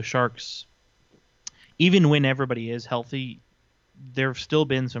 the Sharks, even when everybody is healthy, there have still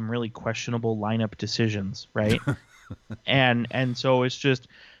been some really questionable lineup decisions, right? and so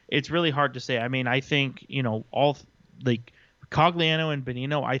it's really hard to say. I mean, I think, all like Cogliano and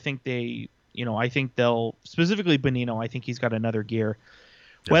Bonino, I think they'll specifically Bonino, I think he's got another gear.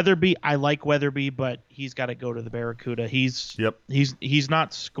 Yep. Weatherby, I like Weatherby, but he's got to go to the Barracuda. He's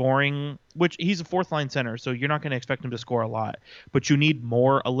not scoring, which he's a fourth line center, so you're not going to expect him to score a lot. But you need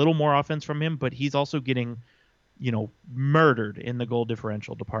a little more offense from him. But he's also getting, murdered in the goal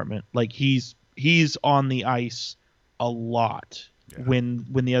differential department. Like he's on the ice a lot when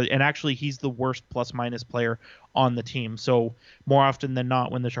the other, and actually he's the worst plus minus player on the team. So more often than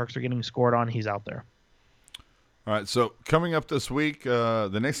not, when the Sharks are getting scored on, he's out there. All right, so coming up this week,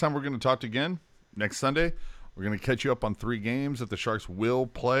 the next time we're going to talk again, next Sunday, we're going to catch you up on 3 games that the Sharks will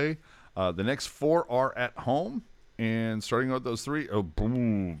play. The next 4 are at home, and starting with those 3,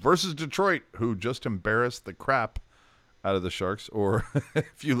 versus Detroit, who just embarrassed the crap out of the Sharks. Or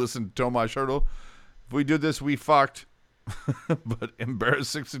if you listen to Tomas Hertl, if we did this, we fucked. But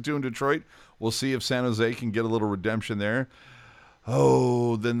embarrassed 6-2 in Detroit. We'll see if San Jose can get a little redemption there.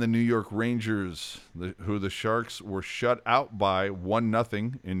 Oh, then the New York Rangers, who the Sharks were shut out by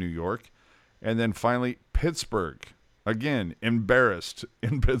 1-0 in New York. And then finally, Pittsburgh. Again, embarrassed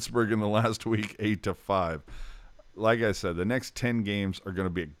in Pittsburgh in the last week, 8-5. Like I said, the next 10 games are going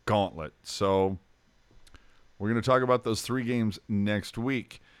to be a gauntlet. So we're going to talk about those 3 games next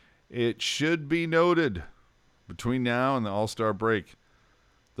week. It should be noted, between now and the All-Star break,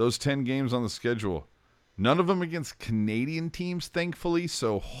 those 10 games on the schedule, none of them against Canadian teams, thankfully.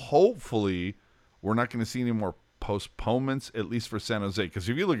 So hopefully we're not going to see any more postponements, at least for San Jose. Because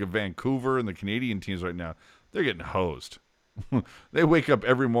if you look at Vancouver and the Canadian teams right now, they're getting hosed. They wake up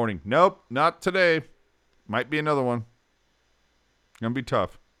every morning. Nope, not today. Might be another one. Going to be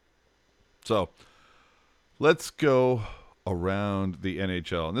tough. So let's go around the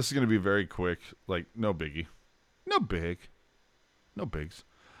NHL. And this is going to be very quick. Like, no biggie. No bigs.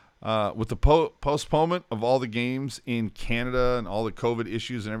 with the postponement of all the games in Canada and all the COVID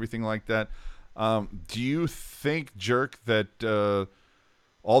issues and everything like that, do you think, Jerk, that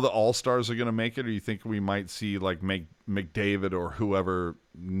all the All-Stars are going to make it, or you think we might see like McDavid or whoever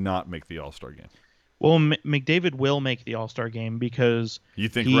not make the All-Star game? Well, McDavid will make the All-Star game because you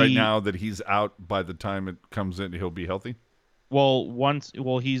think right now that he's out by the time it comes in, he'll be healthy? Well,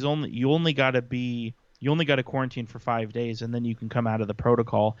 you only got to quarantine for 5 days, and then you can come out of the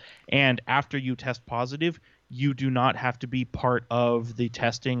protocol. And after you test positive, you do not have to be part of the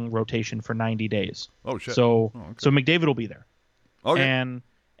testing rotation for 90 days. Oh shit! So McDavid will be there. Okay.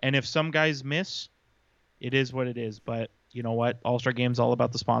 And if some guys miss, it is what it is. But you know what? All-Star Game's all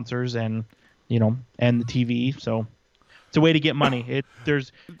about the sponsors and the TV. So it's a way to get money.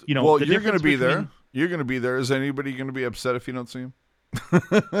 There's Well, you're going to be there. You're going to be there. Is anybody going to be upset if you don't see him?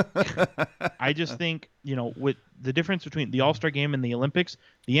 I just think, with the difference between the All-Star Game and the Olympics,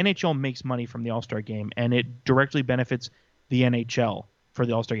 the NHL makes money from the All-Star Game, and it directly benefits the NHL for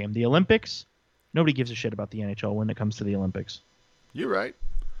the All-Star Game. The Olympics, nobody gives a shit about the NHL when it comes to the Olympics. You're right.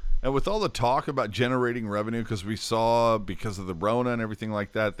 And with all the talk about generating revenue, because we saw because of the Rona and everything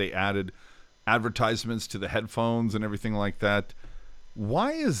like that, they added advertisements to the headphones and everything like that.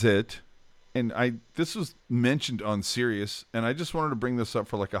 Why is it, and this was mentioned on Sirius, and I just wanted to bring this up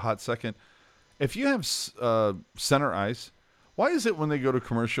for like a hot second. If you have center ice, why is it when they go to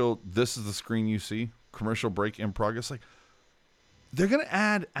commercial, this is the screen you see, commercial break in progress? Like, they're going to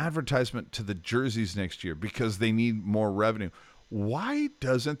add advertisement to the jerseys next year because they need more revenue. Why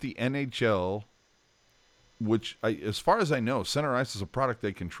doesn't the NHL, which as far as I know, center ice is a product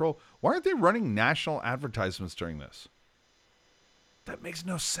they control, why aren't they running national advertisements during this? That makes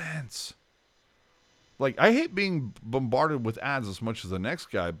no sense. Like, I hate being bombarded with ads as much as the next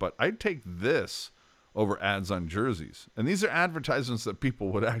guy, but I'd take this over ads on jerseys. And these are advertisements that people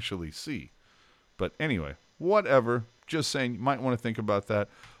would actually see. But anyway, whatever. Just saying, you might want to think about that.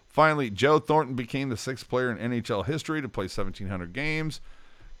 Finally, Joe Thornton became the 6th player in NHL history to play 1,700 games.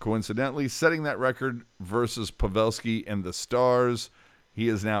 Coincidentally, setting that record versus Pavelski and the Stars. He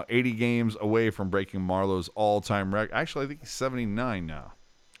is now 80 games away from breaking Marlowe's all-time record. Actually, I think he's 79 now.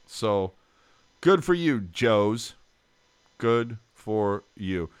 So, good for you, Joes. Good for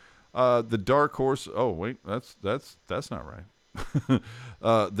you. The Dark Horse. Oh wait, that's not right.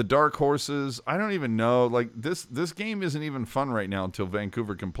 The Dark Horses. I don't even know. Like this game isn't even fun right now until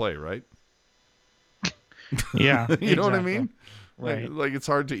Vancouver can play, right? Yeah, you know what I mean? Right. Like it's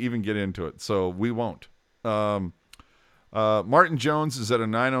hard to even get into it, so we won't. Martin Jones is at a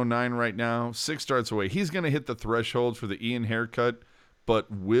 909 right now, 6 starts away. He's going to hit the threshold for the Ian haircut.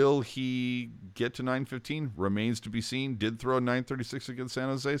 But will he get to 915? Remains to be seen. Did throw 936 against San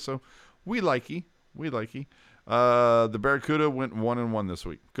Jose, so we likey. The Barracuda went 1-1 this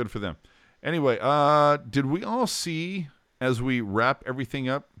week. Good for them. Anyway, did we all see as we wrap everything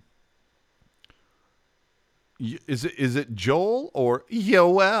up? Is it Joel or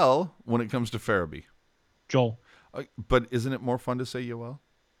Yoel when it comes to Farabee? Joel. But isn't it more fun to say Yoel?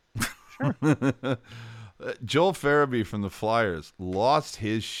 Sure. Joel Farabee from the Flyers lost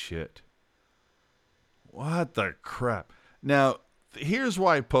his shit. What the crap? Now, here's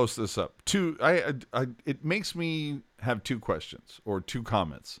why I post this up. It makes me have 2 questions or 2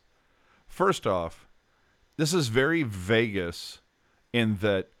 comments. First off, this is very Vegas in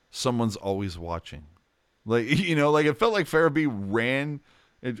that someone's always watching. Like, like it felt like Farabee went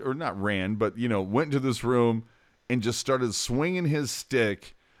into this room and just started swinging his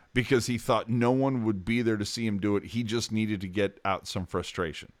stick because he thought no one would be there to see him do it. He just needed to get out some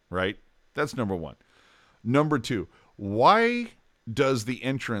frustration, right? That's number 1. Number 2, why does the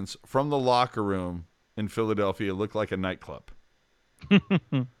entrance from the locker room in Philadelphia look like a nightclub?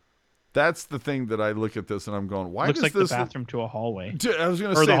 That's the thing that I look at this and I'm going, why looks does like this the bathroom to a hallway? Dude, I was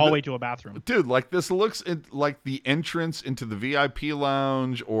going to say the hallway to a bathroom. Dude, like this looks like the entrance into the VIP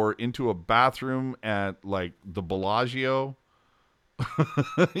lounge or into a bathroom at like the Bellagio.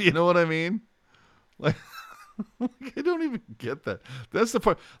 You know what I mean? Like, I don't even get that. That's the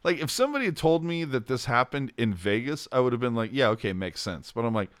part. Like, if somebody had told me that this happened in Vegas, I would have been like, yeah, okay, makes sense. But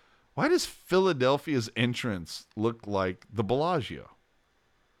I'm like, why does Philadelphia's entrance look like the Bellagio?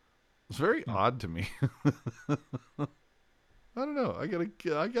 It's very odd to me. I don't know. I got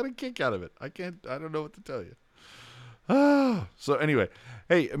a kick out of it. I don't know what to tell you. So anyway,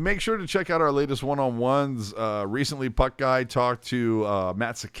 hey, make sure to check out our latest one-on-ones. Recently, Puck Guy talked to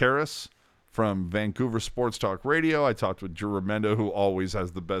Matt Sakaris from Vancouver Sports Talk Radio. I talked with Drew Remendo, who always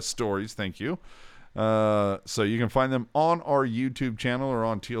has the best stories. Thank you. So you can find them on our YouTube channel or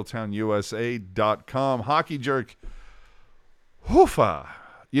on TealTownUSA.com. Hockey Jerk. Hoofa.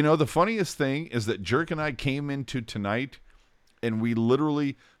 You know, the funniest thing is that Jerk and I came into tonight and we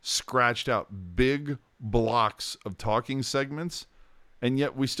literally scratched out big blocks of talking segments, and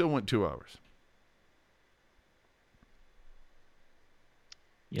yet we still went 2 hours.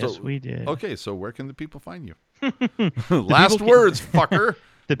 Yes, So- we did. Okay, so where can the people find you? Last words, fucker.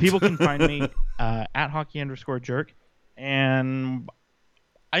 The people can find me at hockey_jerk. And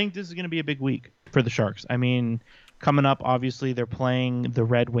I think this is going to be a big week for the Sharks. I mean, coming up, obviously, they're playing the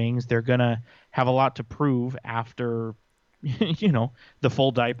Red Wings. They're going to have a lot to prove after, the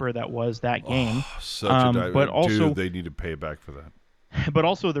full diaper that was that game. Such a dive. but also- Dude, they need to pay back for that. But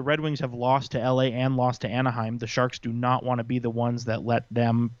also, the Red Wings have lost to LA and lost to Anaheim. The Sharks do not want to be the ones that let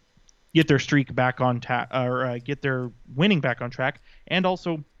them get their streak back on get their winning back on track. And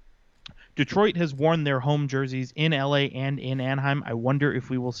also, Detroit has worn their home jerseys in LA and in Anaheim. I wonder if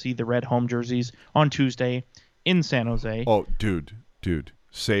we will see the red home jerseys on Tuesday in San Jose. Oh, dude,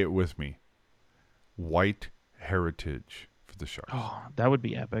 say it with me. White heritage for the Sharks. Oh, that would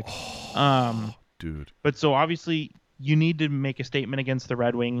be epic. Dude. But so obviously you need to make a statement against the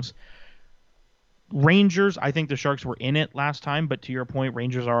Red Wings. Rangers, I think the Sharks were in it last time, but to your point,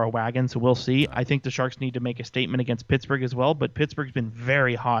 Rangers are a wagon, so we'll see. I think the Sharks need to make a statement against Pittsburgh as well, but Pittsburgh's been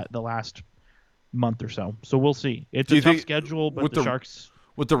very hot the last month or so. So we'll see. It's Do a you tough think schedule, but with the the- Sharks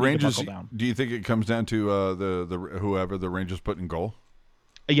With the need to Rangers, buckle down. do you think it comes down to the whoever the Rangers put in goal?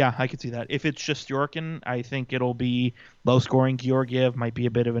 Yeah, I could see that. If it's just Yorkin, I think it'll be low scoring. Georgiev might be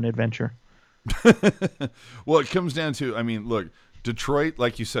a bit of an adventure. Well, it comes down to, I mean, look, Detroit,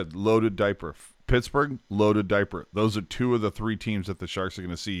 like you said, loaded diaper. Pittsburgh, loaded diaper. Those are 2 of the 3 teams that the Sharks are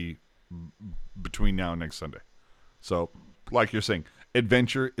going to see between now and next Sunday. So, like you're saying,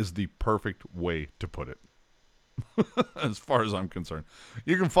 adventure is the perfect way to put it. As far as I'm concerned.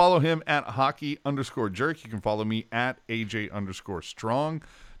 You can follow him at hockey_jerk. You can follow me at AJ_strong.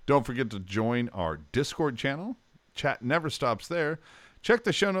 Don't forget to join our Discord channel. Chat never stops there. Check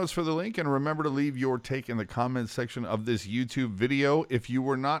the show notes for the link, and remember to leave your take in the comments section of this YouTube video if you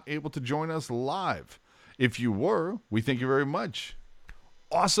were not able to join us live. If you were, we thank you very much.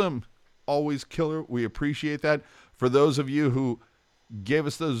 Awesome. Always killer. We appreciate that. For those of you who gave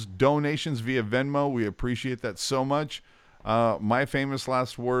us those donations via Venmo, we appreciate that so much. My famous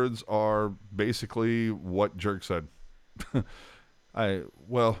last words are basically what Jerk said.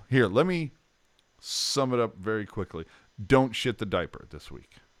 Here, let me sum it up very quickly. Don't shit the diaper this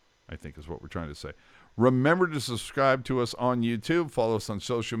week, I think is what we're trying to say. Remember to subscribe to us on YouTube. Follow us on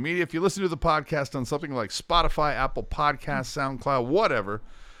social media. If you listen to the podcast on something like Spotify, Apple Podcasts, SoundCloud, whatever,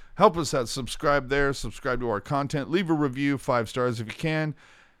 help us out. Subscribe there. Subscribe to our content. Leave a review, 5 stars if you can.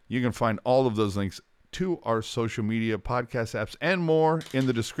 You can find all of those links to our social media, podcast apps, and more in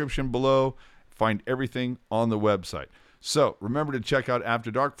the description below. Find everything on the website. So remember to check out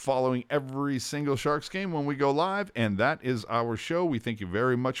After Dark following every single Sharks game when we go live. And that is our show. We thank you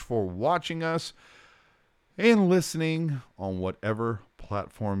very much for watching us and listening on whatever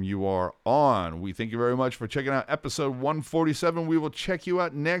platform you are on. We thank you very much for checking out episode 147. We will check you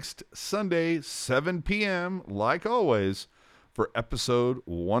out next Sunday, 7 p.m., like always, for episode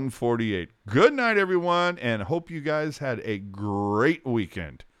 148. Good night, everyone, and hope you guys had a great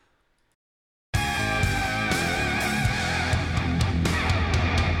weekend.